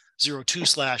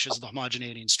 02/ is the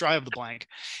homogeneity and stria of the blank.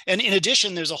 And in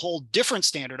addition, there's a whole different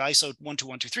standard, ISO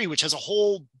 12123, which has a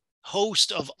whole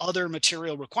host of other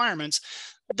material requirements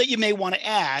that you may want to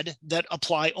add that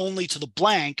apply only to the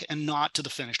blank and not to the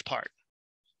finished part.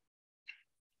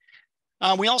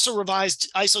 We also revised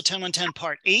ISO 10110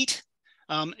 Part 8.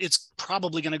 It's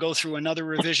probably going to go through another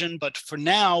revision, but for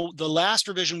now, the last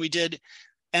revision we did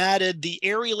added the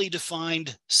areally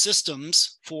defined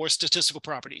systems for statistical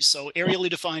properties. So areally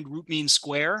defined root mean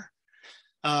square,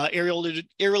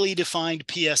 areally defined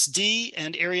PSD,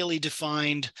 and areally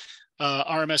defined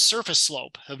RMS surface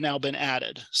slope have now been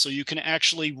added. So you can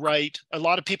actually write, a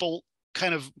lot of people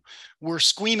kind of were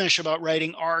squeamish about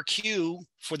writing RQ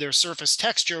for their surface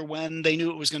texture when they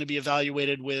knew it was going to be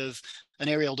evaluated with an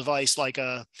aerial device like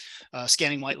a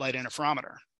scanning white light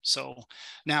interferometer. So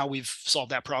now we've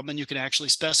solved that problem, and you can actually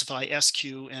specify SQ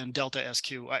and delta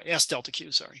SQ, S delta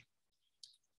Q, sorry.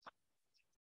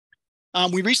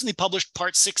 We recently published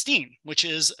Part 16, which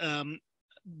is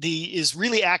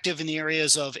really active in the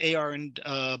areas of AR,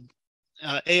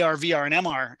 VR, and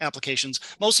MR applications,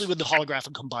 mostly with the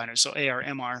holographic combiners, so AR,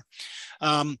 MR.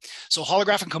 So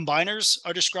holographic combiners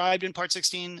are described in Part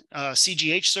 16.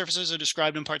 CGH surfaces are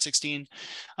described in Part 16,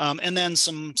 and then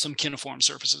some cuneiform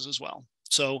surfaces as well.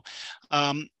 So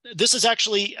this is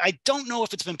actually, I don't know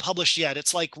if it's been published yet.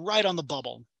 It's like right on the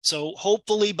bubble. So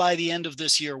hopefully by the end of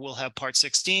this year, we'll have Part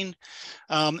 16.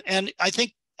 And I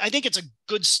think it's a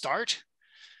good start.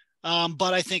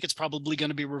 But I think it's probably going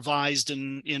to be revised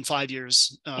in 5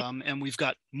 years, and we've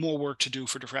got more work to do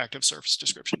for diffractive surface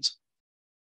descriptions.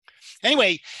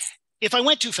 Anyway, if I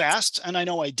went too fast, and I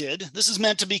know I did, this is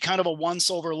meant to be kind of a once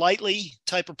over lightly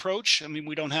type approach. I mean,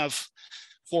 we don't have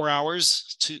 4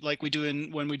 hours to like we do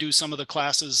when we do some of the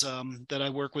classes that I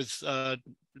work with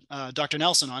Dr.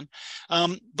 Nelson on.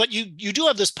 But you do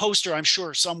have this poster, I'm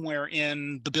sure, somewhere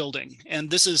in the building. And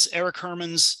this is Eric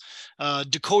Herman's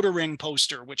decoder ring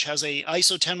poster, which has a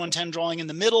ISO 10110 drawing in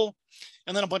the middle,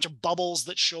 and then a bunch of bubbles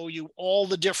that show you all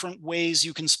the different ways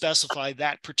you can specify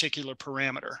that particular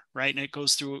parameter, right? And it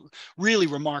goes through really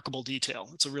remarkable detail.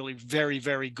 It's a really very,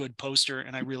 very good poster,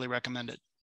 and I really recommend it.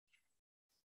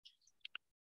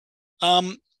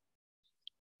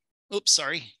 Oops,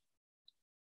 sorry.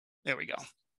 There we go.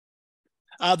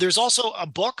 There's also a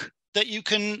book that you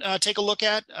can take a look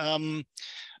at.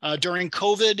 During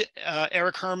COVID,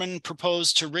 Eric Herman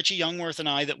proposed to Richie Youngworth and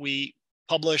I that we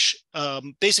publish,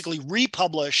 basically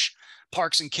republish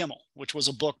Parks and Kimmel, which was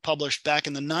a book published back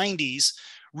in the 90s,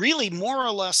 really more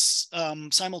or less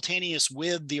simultaneous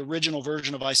with the original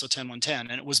version of ISO 10110.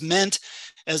 And it was meant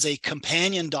as a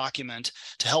companion document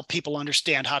to help people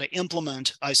understand how to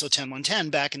implement ISO 10110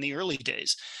 back in the early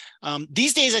days.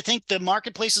 These days, I think the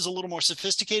marketplace is a little more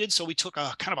sophisticated, so we took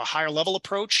a kind of a higher level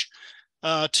approach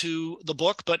to the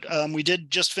book, but we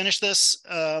did just finish this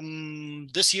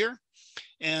this year,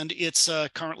 and it's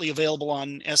currently available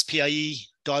on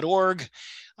spie.org.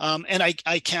 And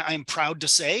I'm proud to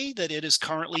say that it is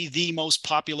currently the most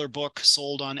popular book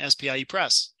sold on SPIE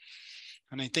Press.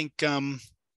 And I think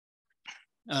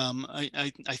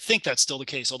I think that's still the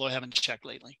case, although I haven't checked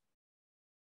lately.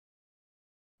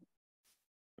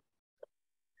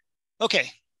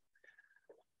 Okay.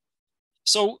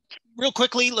 So real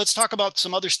quickly, let's talk about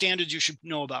some other standards you should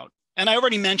know about. And I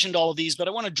already mentioned all of these, but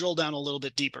I want to drill down a little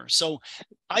bit deeper. So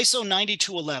ISO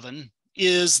 9211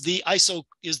 is the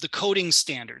coding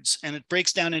standards, and it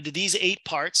breaks down into these 8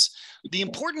 parts. The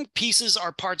important pieces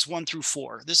are parts 1 through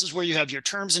 4. This is where you have your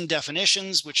terms and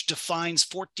definitions, which defines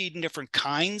 14 different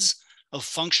kinds of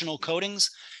functional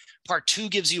coatings. Part 2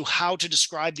 gives you how to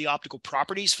describe the optical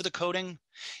properties for the coating,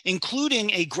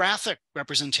 including a graphic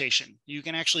representation. You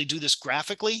can actually do this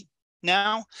graphically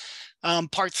now.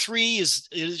 Part 3 is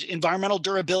environmental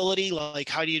durability, like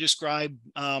how do you describe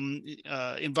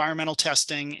environmental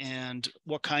testing and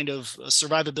what kind of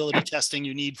survivability testing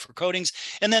you need for coatings.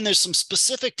 And then there's some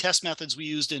specific test methods we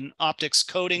used in optics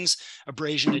coatings,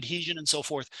 abrasion, adhesion, and so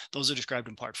forth. Those are described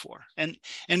in part 4. And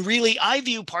really, I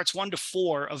view parts 1 to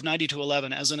 4 of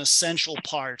 9211 as an essential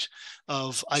part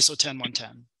of ISO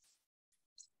 10110.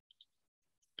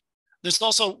 There's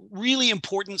also really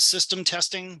important system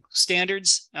testing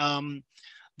standards.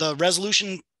 The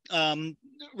resolution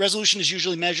is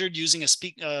usually measured using a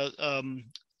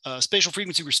spatial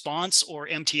frequency response, or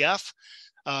MTF.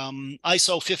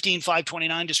 ISO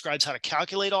 15529 describes how to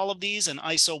calculate all of these, and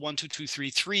ISO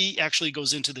 12233 actually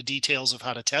goes into the details of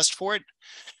how to test for it.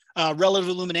 Relative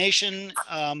illumination,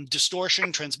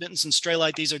 distortion, transmittance, and stray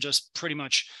light, these are just pretty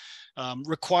much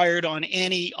required on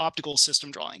any optical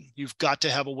system drawing. You've got to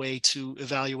have a way to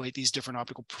evaluate these different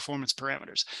optical performance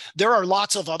parameters. There are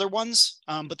lots of other ones,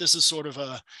 but this is sort of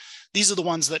these are the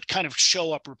ones that kind of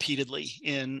show up repeatedly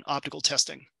in optical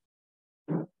testing.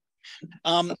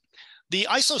 The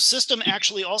ISO system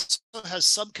actually also has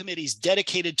subcommittees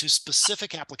dedicated to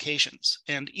specific applications,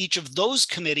 and each of those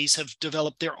committees have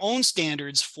developed their own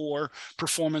standards for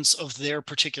performance of their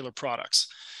particular products.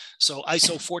 So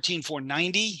ISO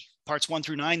 14490, parts 1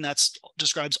 through 9, that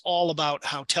describes all about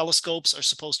how telescopes are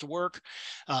supposed to work.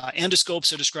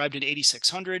 Endoscopes are described in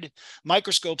 8600.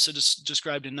 Microscopes are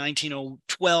described in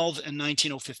 19012 and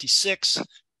 19056.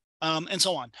 And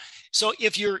so on. So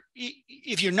if you're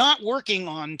not working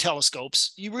on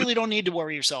telescopes, you really don't need to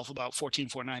worry yourself about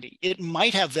 14490. It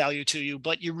might have value to you,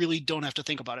 but you really don't have to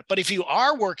think about it. But if you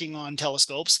are working on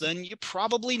telescopes, then you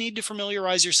probably need to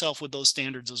familiarize yourself with those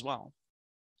standards as well.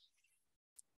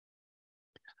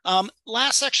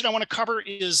 Last section I want to cover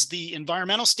is the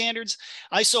environmental standards.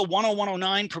 ISO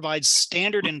 10109 provides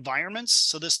standard environments.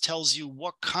 So this tells you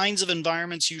what kinds of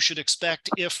environments you should expect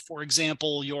if, for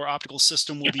example, your optical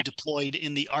system will be deployed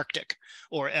in the Arctic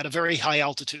or at a very high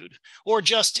altitude or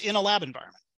just in a lab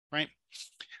environment, right?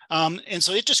 And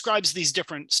so it describes these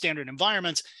different standard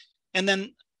environments. And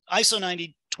then ISO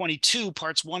 9022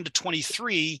 parts 1 to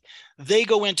 23, they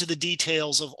go into the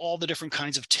details of all the different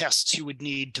kinds of tests you would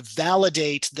need to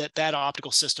validate that that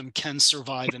optical system can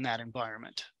survive in that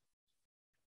environment.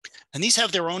 And these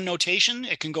have their own notation.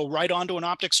 It can go right onto an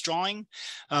optics drawing.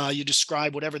 You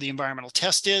describe whatever the environmental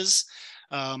test is,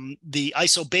 the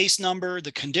ISO base number,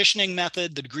 the conditioning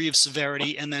method, the degree of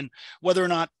severity, and then whether or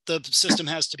not the system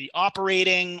has to be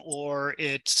operating or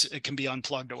it can be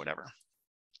unplugged or whatever.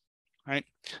 Right.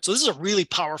 So this is a really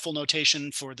powerful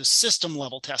notation for the system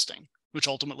level testing, which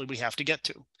ultimately we have to get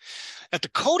to. At the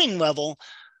coding level,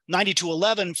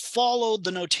 9211 followed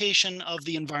the notation of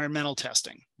the environmental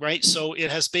testing, right? So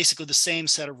it has basically the same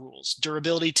set of rules.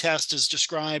 Durability test is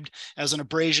described as an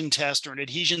abrasion test or an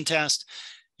adhesion test.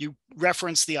 You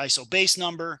reference the ISO base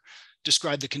number,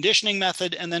 describe the conditioning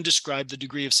method, and then describe the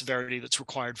degree of severity that's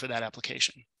required for that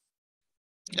application.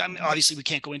 I mean, obviously, we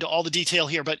can't go into all the detail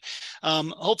here, but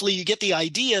hopefully you get the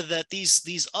idea that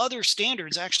these other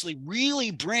standards actually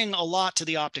really bring a lot to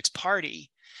the optics party.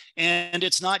 And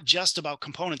it's not just about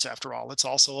components after all. It's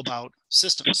also about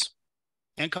systems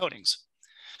and coatings.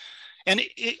 And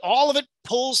all of it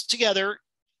pulls together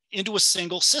into a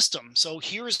single system. So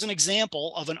here's an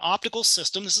example of an optical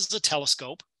system. This is a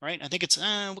telescope, right? I think it's,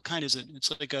 what kind is it?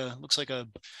 It's like looks like a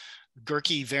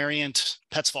Gerke variant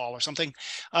Petzval or something.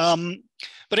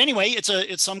 But anyway,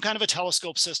 it's some kind of a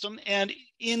telescope system. And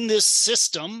in this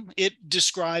system, it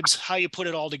describes how you put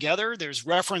it all together. There's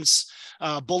reference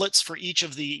bullets for each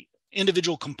of the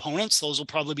individual components. Those will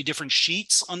probably be different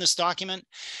sheets on this document.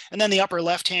 And then the upper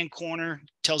left-hand corner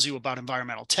tells you about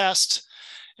environmental test.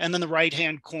 And then the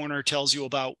right-hand corner tells you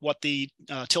about what the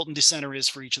tilt and decenter is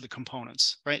for each of the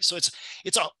components, right? So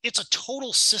it's a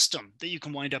total system that you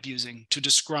can wind up using to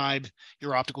describe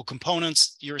your optical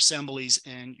components, your assemblies,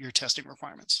 and your testing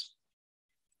requirements.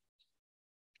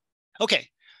 Okay,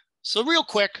 so real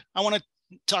quick, I want to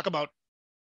talk about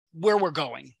where we're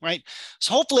going, right?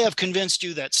 So hopefully I've convinced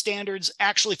you that standards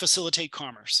actually facilitate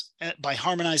commerce by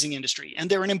harmonizing industry. And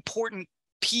they're an important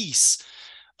piece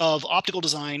of optical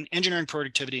design, engineering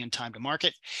productivity, and time to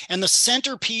market. And the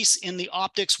centerpiece in the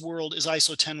optics world is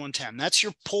ISO 10110. That's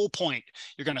your pull point.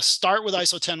 You're going to start with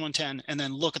ISO 10110 and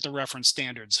then look at the reference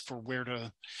standards for where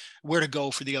to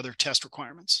go for the other test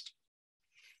requirements.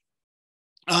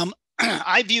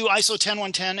 I view ISO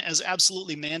 10110 as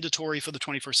absolutely mandatory for the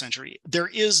 21st century. There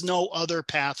is no other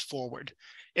path forward.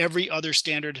 Every other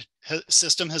standard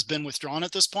system has been withdrawn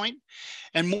at this point.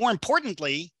 And more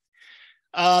importantly,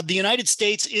 the United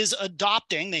States is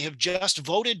adopting, they have just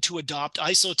voted to adopt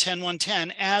ISO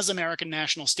 10110 as American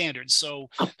national standards. So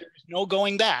there's no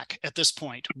going back at this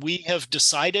point. We have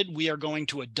decided we are going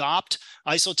to adopt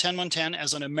ISO 10110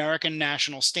 as an American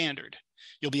national standard.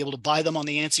 You'll be able to buy them on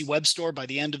the ANSI web store by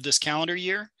the end of this calendar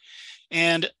year.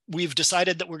 And we've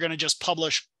decided that we're going to just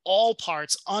publish all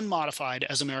parts unmodified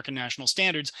as American national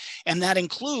standards. And that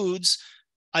includes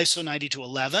ISO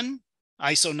 9211,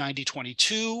 ISO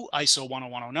 9022, ISO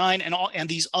 10109, and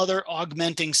these other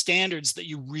augmenting standards that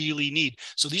you really need.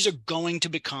 So these are going to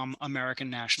become American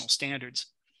national standards.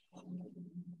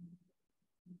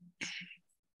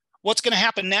 What's going to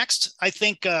happen next? I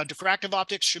think diffractive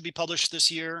optics should be published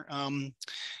this year.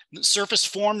 Surface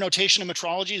form notation and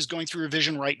metrology is going through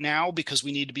revision right now because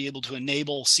we need to be able to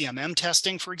enable CMM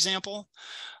testing, for example.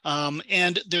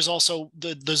 And there's also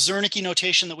the Zernike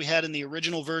notation that we had in the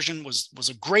original version was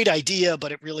a great idea,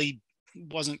 but it really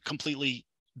wasn't completely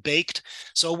baked.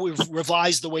 So we've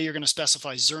revised the way you're going to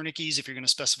specify Zernikes if you're going to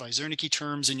specify Zernike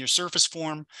terms in your surface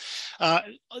form.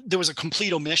 There was a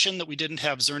complete omission that we didn't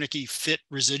have Zernike fit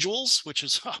residuals, which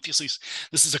is obviously,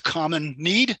 this is a common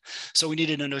need. So we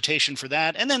needed a notation for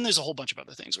that. And then there's a whole bunch of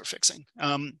other things we're fixing.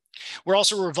 We're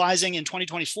also revising in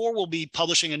 2024, we'll be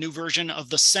publishing a new version of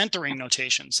the centering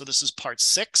notation. So this is part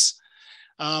 6.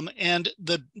 And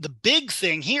the big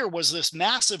thing here was this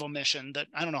massive omission that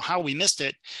I don't know how we missed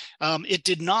it. It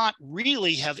did not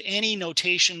really have any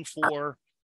notation for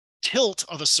tilt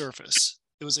of a surface.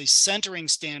 It was a centering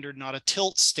standard, not a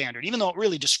tilt standard, even though it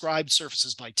really described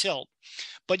surfaces by tilt.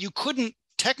 But you couldn't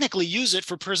technically use it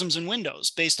for prisms and windows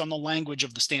based on the language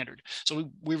of the standard. So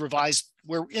we revised,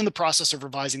 we're in the process of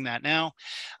revising that now.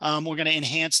 We're going to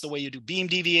enhance the way you do beam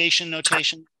deviation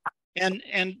notation.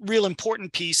 And real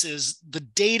important piece is the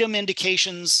datum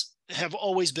indications have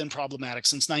always been problematic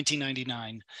since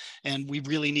 1999. And we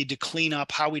really need to clean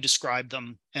up how we describe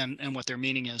them and what their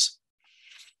meaning is.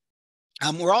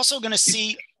 We're also going to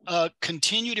see a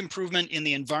continued improvement in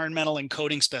the environmental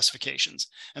encoding specifications.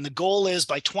 And the goal is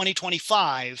by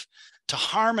 2025 to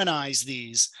harmonize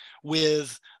these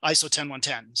with ISO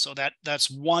 10110. So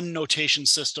that's one notation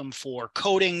system for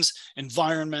coatings,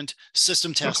 environment,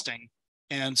 system testing,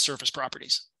 and surface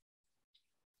properties.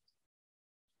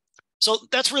 So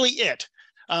that's really it.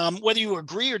 Whether you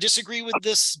agree or disagree with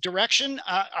this direction,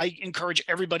 I encourage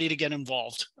everybody to get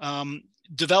involved.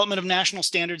 Development of national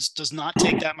standards does not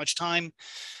take that much time.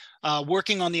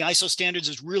 Working on the ISO standards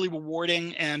is really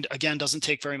rewarding and again, doesn't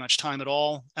take very much time at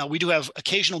all. We do have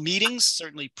occasional meetings,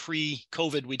 certainly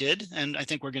pre-COVID we did, and I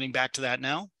think we're getting back to that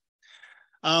now.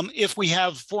 If we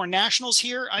have foreign nationals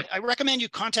here, I recommend you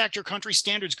contact your country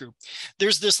standards group.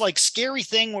 There's this like scary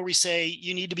thing where we say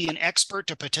you need to be an expert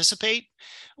to participate.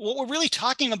 What we're really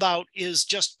talking about is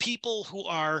just people who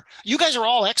are, you guys are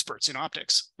all experts in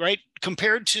optics, right?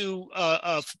 Compared to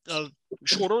a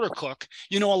short order cook,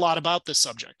 you know a lot about this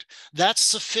subject. That's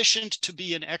sufficient to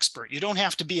be an expert. You don't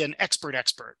have to be an expert.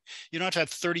 You don't have to have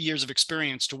 30 years of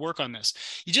experience to work on this.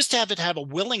 You just have to have a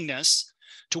willingness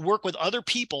to work with other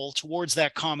people towards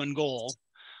that common goal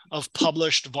of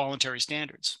published voluntary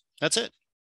standards. That's it.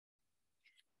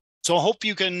 So I hope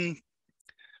you can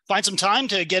find some time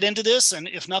to get into this, and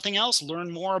if nothing else, learn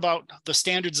more about the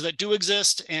standards that do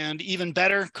exist, and even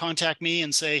better, contact me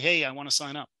and say, hey, I want to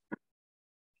sign up.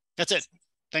 That's it.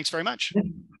 Thanks very much.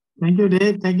 Thank you,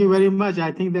 Dave. Thank you very much.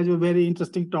 I think that was a very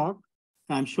interesting talk.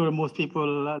 I'm sure most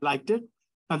people liked it.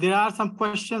 Now, there are some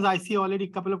questions. I see already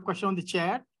a couple of questions on the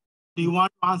chat. Do you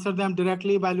want to answer them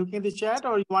directly by looking at the chat,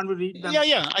 or you want to read them?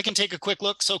 Yeah, I can take a quick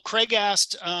look. So Craig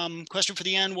asked, question for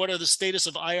the end, what are the status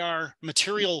of IR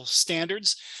material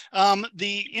standards?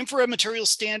 The infrared material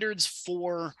standards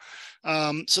for,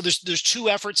 so there's two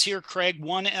efforts here, Craig.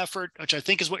 One effort, which I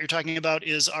think is what you're talking about,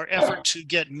 is our effort to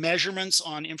get measurements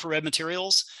on infrared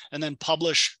materials and then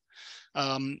publish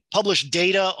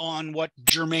data on what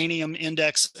germanium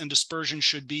index and dispersion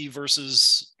should be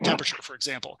versus temperature, for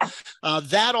example.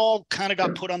 That all kind of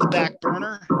got put on the back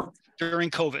burner during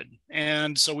COVID.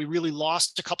 And so we really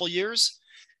lost a couple years.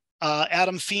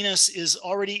 Adam Phoenix is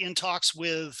already in talks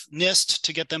with NIST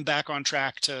to get them back on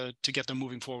track to get them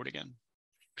moving forward again.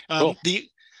 Cool.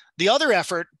 The other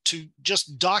effort to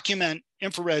just document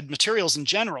infrared materials in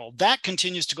general, that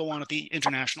continues to go on at the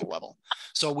international level.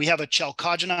 So we have a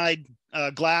chalcogenide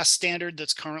glass standard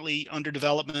that's currently under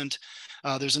development.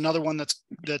 There's another one that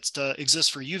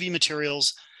exists for UV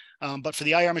materials. But for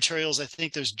the IR materials, I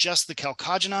think there's just the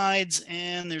chalcogenides,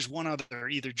 and there's one other,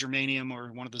 either germanium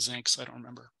or one of the zincs. I don't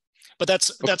remember. But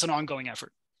that's an ongoing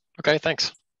effort. Okay,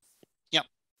 thanks. Yeah.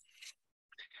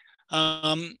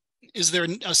 Is there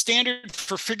a standard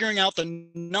for figuring out the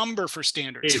number for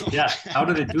standards? Dave, yeah, how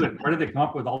did they do it? Where did they come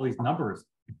up with all these numbers?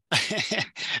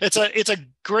 It's a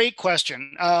great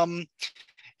question.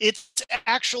 It's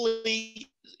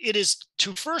actually, it is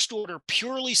to first order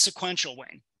purely sequential,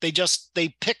 Wayne. They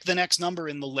pick the next number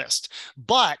in the list,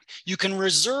 but you can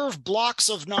reserve blocks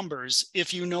of numbers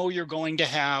if you know you're going to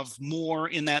have more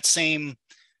in that same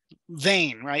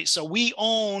vein, right? So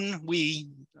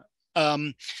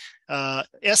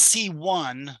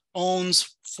SC1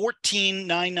 owns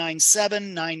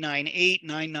 14997, 998,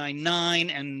 999,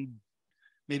 and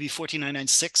maybe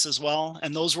 14996 as well.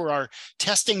 And those were our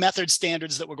testing method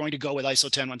standards that we're going to go with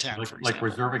ISO 10110. Like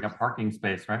reserving a parking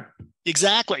space, right?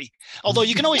 Exactly. Although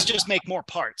you can always just make more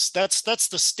parts. That's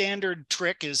the standard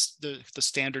trick. Is the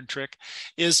standard trick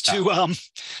is to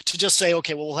just say,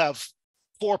 okay, well, we'll have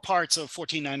 4 parts of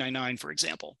 14999, for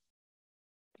example.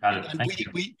 Got it. And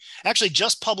we actually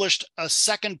just published a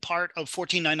second part of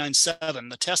 14997,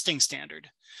 the testing standard.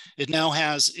 It now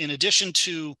has, in addition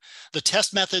to the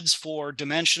test methods for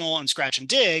dimensional and scratch and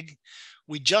dig,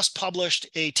 we just published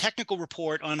a technical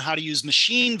report on how to use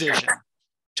machine vision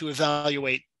to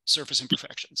evaluate surface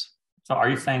imperfections. So are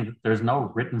you saying that there's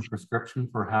no written prescription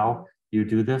for how you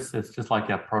do this? It's just like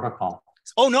a protocol.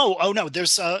 Oh no.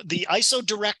 There's the ISO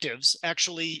directives.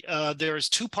 Actually, there's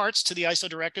 2 parts to the ISO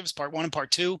directives, part 1 and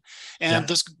part 2. And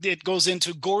it goes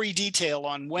into gory detail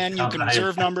on when you can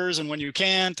reserve numbers and when you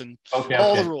can't, and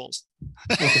all the rules.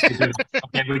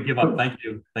 Okay, we give up. Thank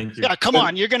you. Yeah, come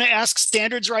on. You're going to ask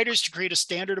standards writers to create a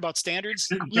standard about standards?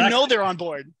 Exactly. You know they're on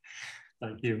board.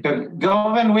 Thank you.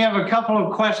 Govind, we have a couple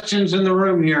of questions in the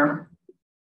room here.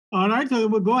 All right, so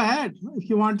we'll go ahead.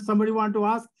 If somebody want to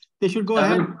ask, they should go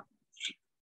ahead.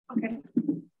 Okay.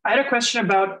 I had a question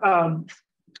about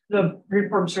the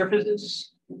preformed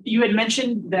surfaces. You had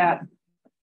mentioned that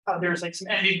there's like some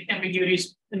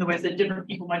ambiguities in the ways that different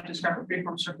people might describe a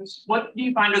preformed surface. What do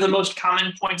you find are the most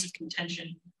common points of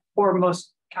contention or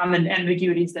most common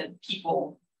ambiguities that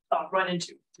people run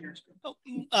into?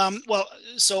 Well,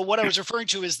 so what I was referring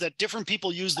to is that different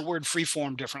people use the word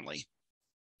freeform differently.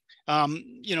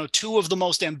 2 of the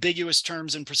most ambiguous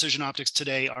terms in precision optics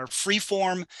today are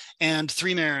freeform and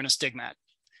 3-Marin astigmat.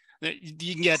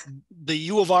 You can get the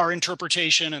U of R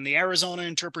interpretation and the Arizona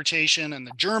interpretation and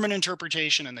the German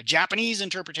interpretation and the Japanese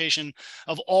interpretation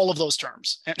of all of those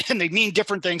terms, and they mean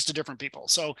different things to different people.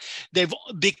 So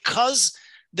because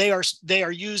they are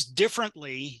used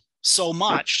differently so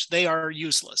much, they are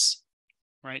useless,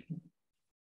 right?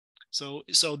 So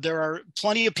there are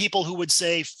plenty of people who would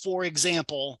say, for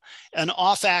example, an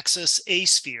off-axis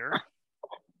A-sphere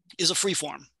is a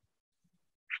freeform,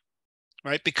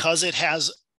 right? Because it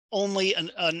has only an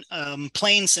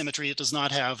plane symmetry. It does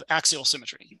not have axial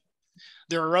symmetry.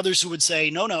 There are others who would say,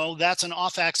 no, that's an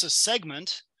off-axis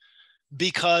segment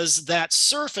because that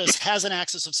surface has an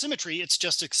axis of symmetry. It's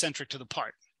just eccentric to the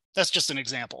part. That's just an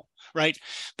example, right?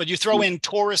 But you throw in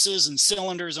toruses and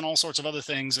cylinders and all sorts of other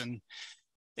things, and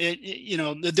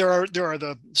there are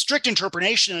the strict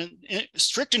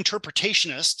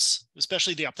interpretationists,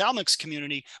 especially the ophthalmics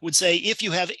community, would say if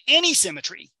you have any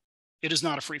symmetry, it is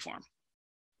not a freeform.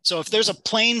 So if there's a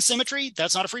plane symmetry,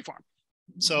 that's not a freeform.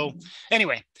 So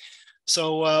anyway,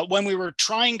 when we were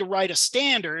trying to write a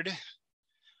standard,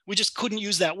 we just couldn't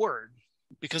use that word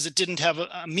because it didn't have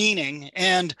a meaning.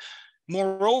 And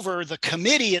moreover, the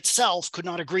committee itself could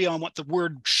not agree on what the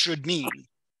word should mean.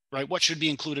 Right? What should be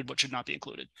included, what should not be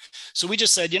included. So we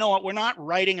just said, you know what, we're not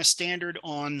writing a standard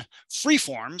on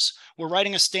freeforms, we're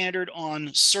writing a standard on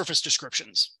surface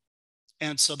descriptions.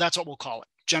 And so that's what we'll call it,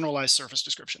 generalized surface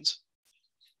descriptions.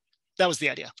 That was the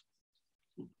idea.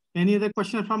 Any other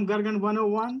question from Gargan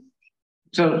 101?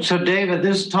 So David,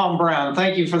 this is Tom Brown.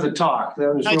 Thank you for the talk.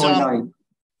 That was really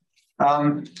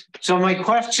nice. So my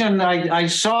question, I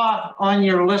saw on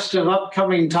your list of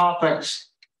upcoming topics,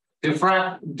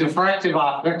 diffractive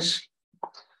optics.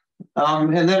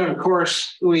 And then, of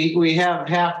course, we have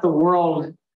half the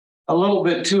world a little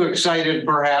bit too excited,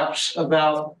 perhaps,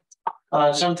 about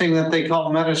something that they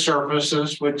call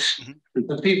metasurfaces, which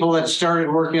the people that started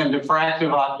working on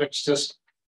diffractive optics just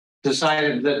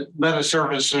decided that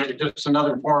metasurfaces are just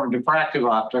another form of diffractive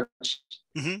optics.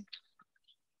 Mhm.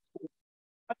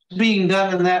 Being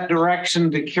done in that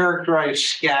direction to characterize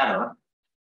scatter,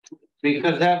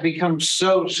 because that becomes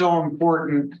so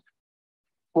important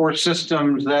for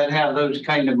systems that have those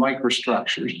kind of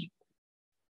microstructures.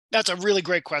 That's a really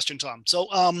great question, Tom. So,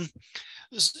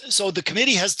 so the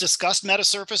committee has discussed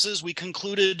metasurfaces. We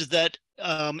concluded that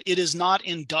it is not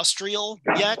industrial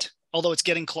yet, although it's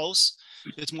getting close.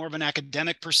 It's more of an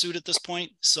academic pursuit at this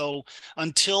point. So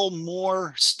until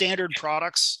more standard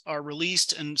products are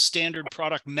released and standard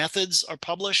product methods are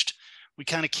published, we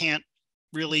kind of can't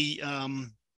really,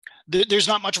 there's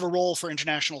not much of a role for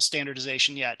international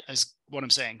standardization yet, is what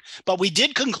I'm saying. But we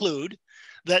did conclude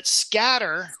that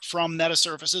scatter from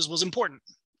metasurfaces was important.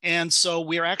 And so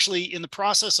we are actually in the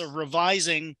process of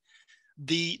revising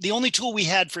the only tool we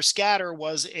had for scatter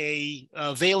was a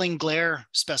veiling glare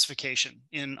specification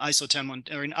in ISO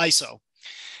 10.1 or in ISO.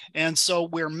 And so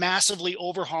we're massively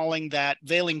overhauling that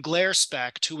veiling glare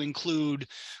spec to include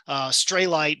stray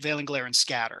light, veiling glare, and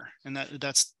scatter. And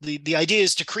that's the idea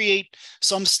is to create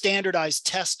some standardized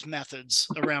test methods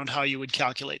around how you would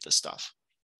calculate this stuff.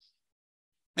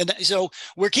 And so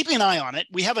we're keeping an eye on it.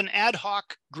 We have an ad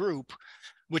hoc group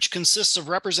which consists of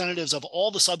representatives of all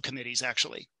the subcommittees,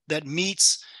 actually, that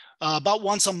meets about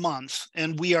once a month.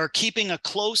 And we are keeping a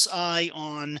close eye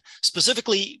on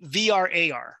specifically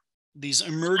VR, AR, these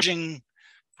emerging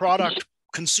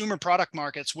consumer product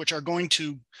markets, which are going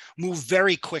to move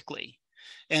very quickly.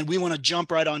 And we want to jump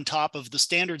right on top of the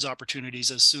standards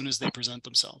opportunities as soon as they present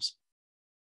themselves.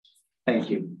 Thank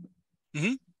you.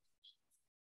 Mm-hmm.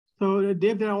 So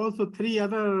Dave, there are also 3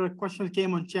 other questions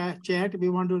came on chat. We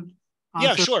want to answer.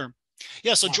 Yeah, sure.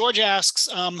 Yeah, so George asks,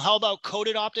 how about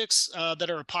coated optics that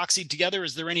are epoxied together?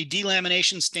 Is there any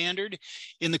delamination standard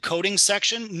in the coating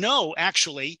section? No,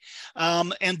 actually.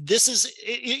 And this is,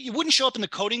 it wouldn't show up in the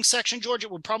coating section, George.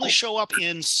 It would probably show up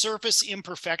in surface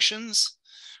imperfections,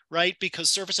 right? Because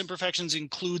surface imperfections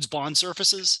includes bond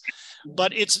surfaces,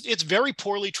 but it's very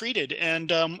poorly treated.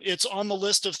 And it's on the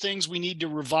list of things we need to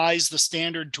revise the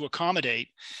standard to accommodate.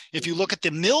 If you look at the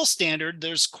mill standard,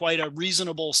 there's quite a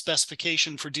reasonable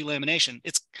specification for delamination.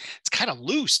 It's kind of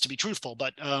loose, to be truthful,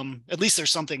 but at least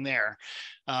there's something there.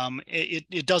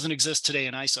 It doesn't exist today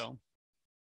in ISO.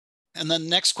 And then the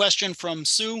next question from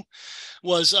Sue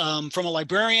was from a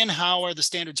librarian, how are the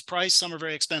standards priced? Some are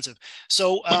very expensive.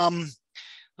 So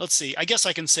let's see, I guess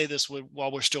I can say this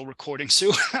while we're still recording,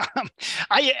 Sue.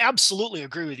 I absolutely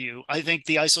agree with you. I think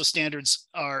the ISO standards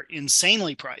are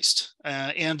insanely priced,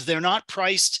 and they're not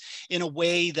priced in a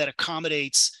way that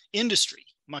accommodates industry,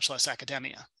 much less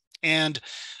academia. And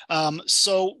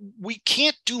so we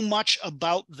can't do much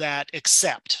about that,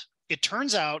 except it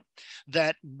turns out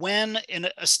that when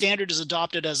a standard is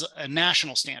adopted as a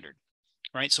national standard,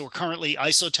 right? So we're currently,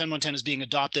 ISO 10110 is being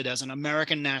adopted as an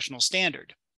American national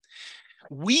standard.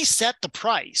 We set the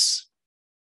price,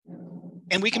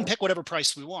 and we can pick whatever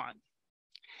price we want.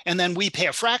 And then we pay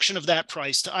a fraction of that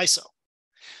price to ISO.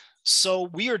 So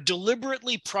we are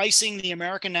deliberately pricing the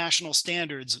American national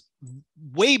standards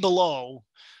way below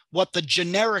what the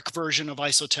generic version of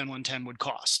ISO 10110 would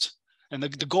cost. And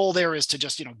the goal there is to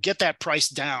just, get that price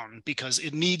down because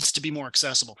it needs to be more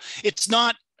accessible. It's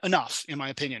not enough, in my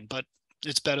opinion, but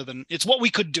it's better than, it's what we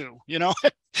could do,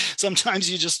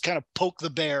 Sometimes you just kind of poke the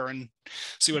bear and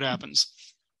see what happens.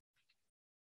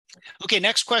 Okay,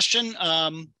 next question.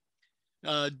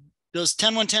 Does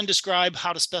 10110 describe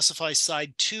how to specify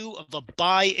side 2 of a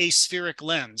bi-aspheric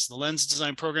lens? The lens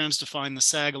design programs define the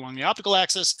sag along the optical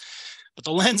axis, but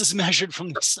the lens is measured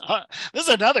from this. This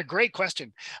is another great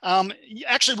question.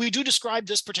 Actually, we do describe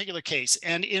this particular case.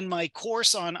 And in my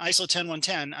course on ISO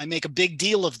 10110, I make a big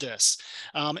deal of this.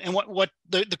 And what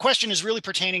the question is really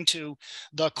pertaining to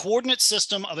the coordinate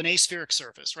system of an aspheric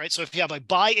surface, right? So if you have a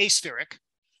bi-aspheric,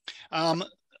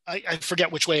 I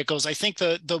forget which way it goes. I think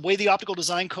the way the optical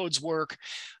design codes work,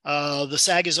 the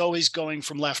sag is always going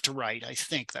from left to right. I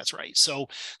think that's right. So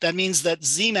that means that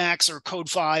ZMAX or Code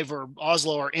 5 or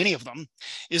Oslo or any of them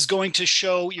is going to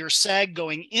show your sag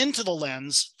going into the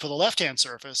lens for the left-hand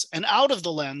surface and out of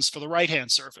the lens for the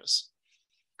right-hand surface,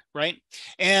 right?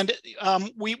 And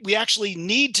we actually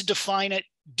need to define it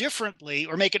differently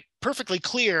or make it perfectly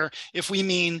clear if we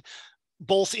mean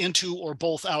both into or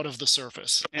both out of the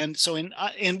surface. And so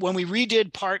when we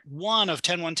redid part 1 of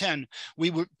 10110,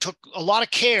 we took a lot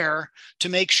of care to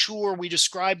make sure we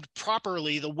described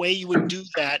properly the way you would do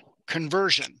that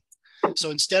conversion.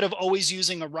 So instead of always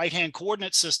using a right-hand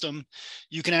coordinate system,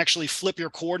 you can actually flip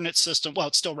your coordinate system. Well,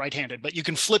 it's still right-handed, but you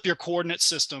can flip your coordinate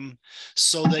system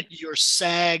so that your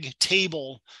sag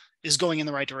table is going in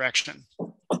the right direction.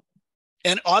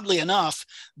 And oddly enough,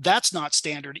 that's not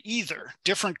standard either.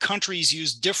 Different countries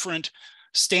use different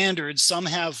standards. Some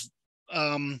have,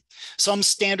 some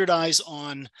standardize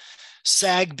on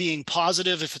sag being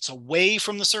positive if it's away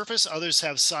from the surface. Others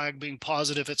have sag being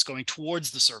positive if it's going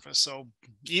towards the surface. So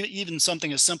even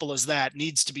something as simple as that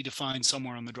needs to be defined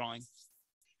somewhere on the drawing.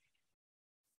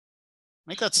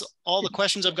 I think that's all the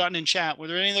questions I've gotten in chat. Were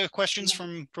there any other questions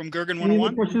from Gergen 101? Any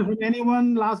other questions from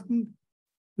anyone?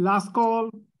 Last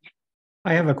call.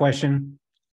 I have a question.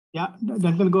 Yeah,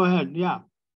 Duncan, go ahead. Yeah.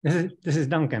 This is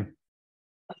Duncan.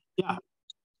 Yeah.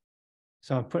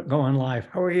 So I'll go on live.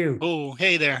 How are you? Oh,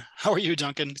 hey there. How are you,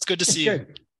 Duncan? It's good to see you.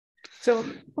 Good. So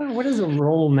what is the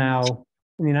role now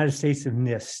in the United States of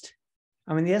NIST?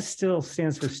 I mean, the S still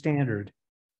stands for standard,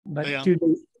 but Yeah. do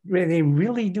they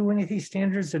really do any of these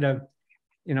standards that are,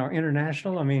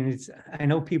 international? I mean, I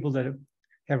know people that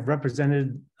have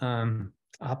represented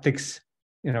optics,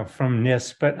 from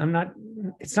NIST, but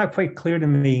it's not quite clear to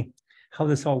me how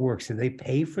this all works. Do they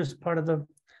pay for part of the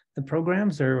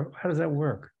programs, or how does that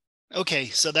work? Okay,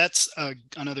 so that's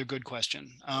another good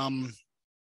question.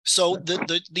 So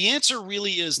the answer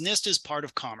really is NIST is part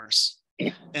of Commerce,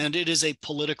 and it is a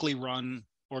politically run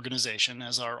organization,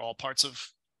 as are all parts of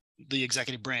the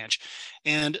executive branch,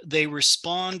 and they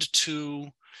respond to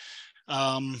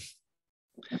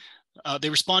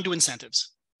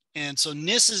incentives. And so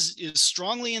NIST is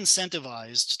strongly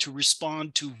incentivized to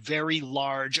respond to very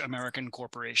large American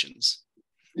corporations.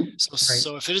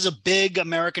 So if it is a big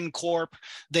American corp,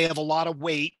 they have a lot of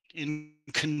weight in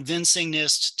convincing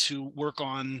NIST to work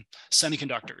on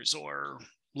semiconductors or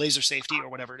laser safety or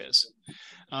whatever it is.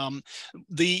 And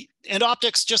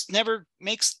optics just never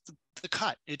makes the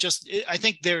cut. I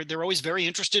think they're always very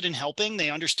interested in helping. They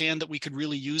understand that we could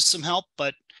really use some help,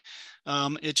 but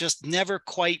it just never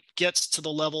quite gets to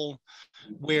the level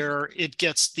where it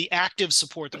gets the active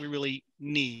support that we really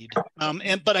need.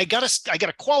 But I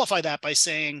gotta qualify that by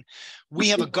saying we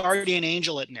have a guardian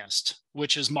angel at NIST,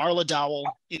 which is Marla Dowell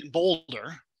in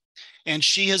Boulder, and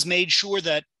she has made sure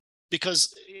that,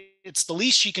 because it's the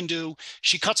least she can do,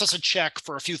 she cuts us a check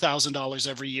for a few $1,000s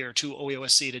every year to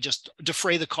OEOSC to just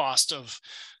defray the cost of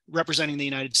representing the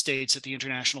United States at the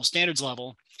international standards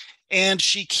level. And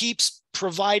she keeps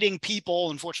providing people,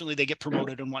 unfortunately they get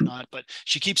promoted and whatnot, but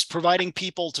she keeps providing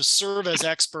people to serve as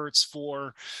experts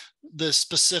for the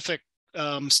specific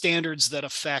standards that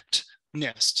affect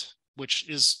NIST, which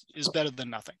is better than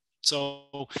nothing.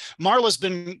 So Marla's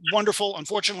been wonderful.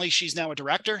 Unfortunately, she's now a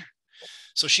director,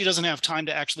 so she doesn't have time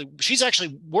to she's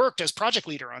actually worked as project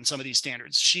leader on some of these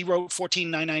standards. She wrote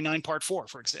 14999 Part 4,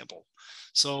 for example.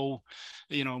 So,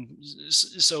 we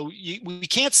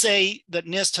can't say that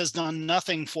NIST has done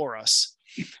nothing for us,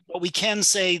 but we can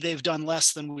say they've done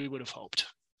less than we would have hoped.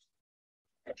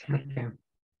 Okay.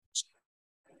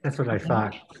 That's what I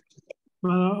thought.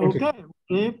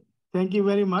 Okay. Thank you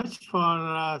very much for,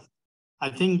 I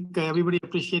think everybody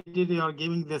appreciated your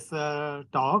giving this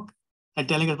talk and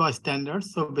telling us about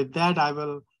standards. So with that, I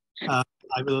will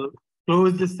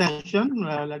close this session.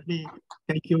 Let me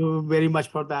thank you very much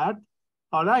for that.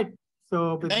 All right.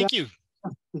 So with thank you.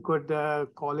 We could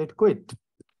call it quit.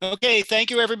 Okay. Thank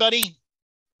you, everybody.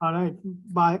 All right.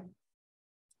 Bye.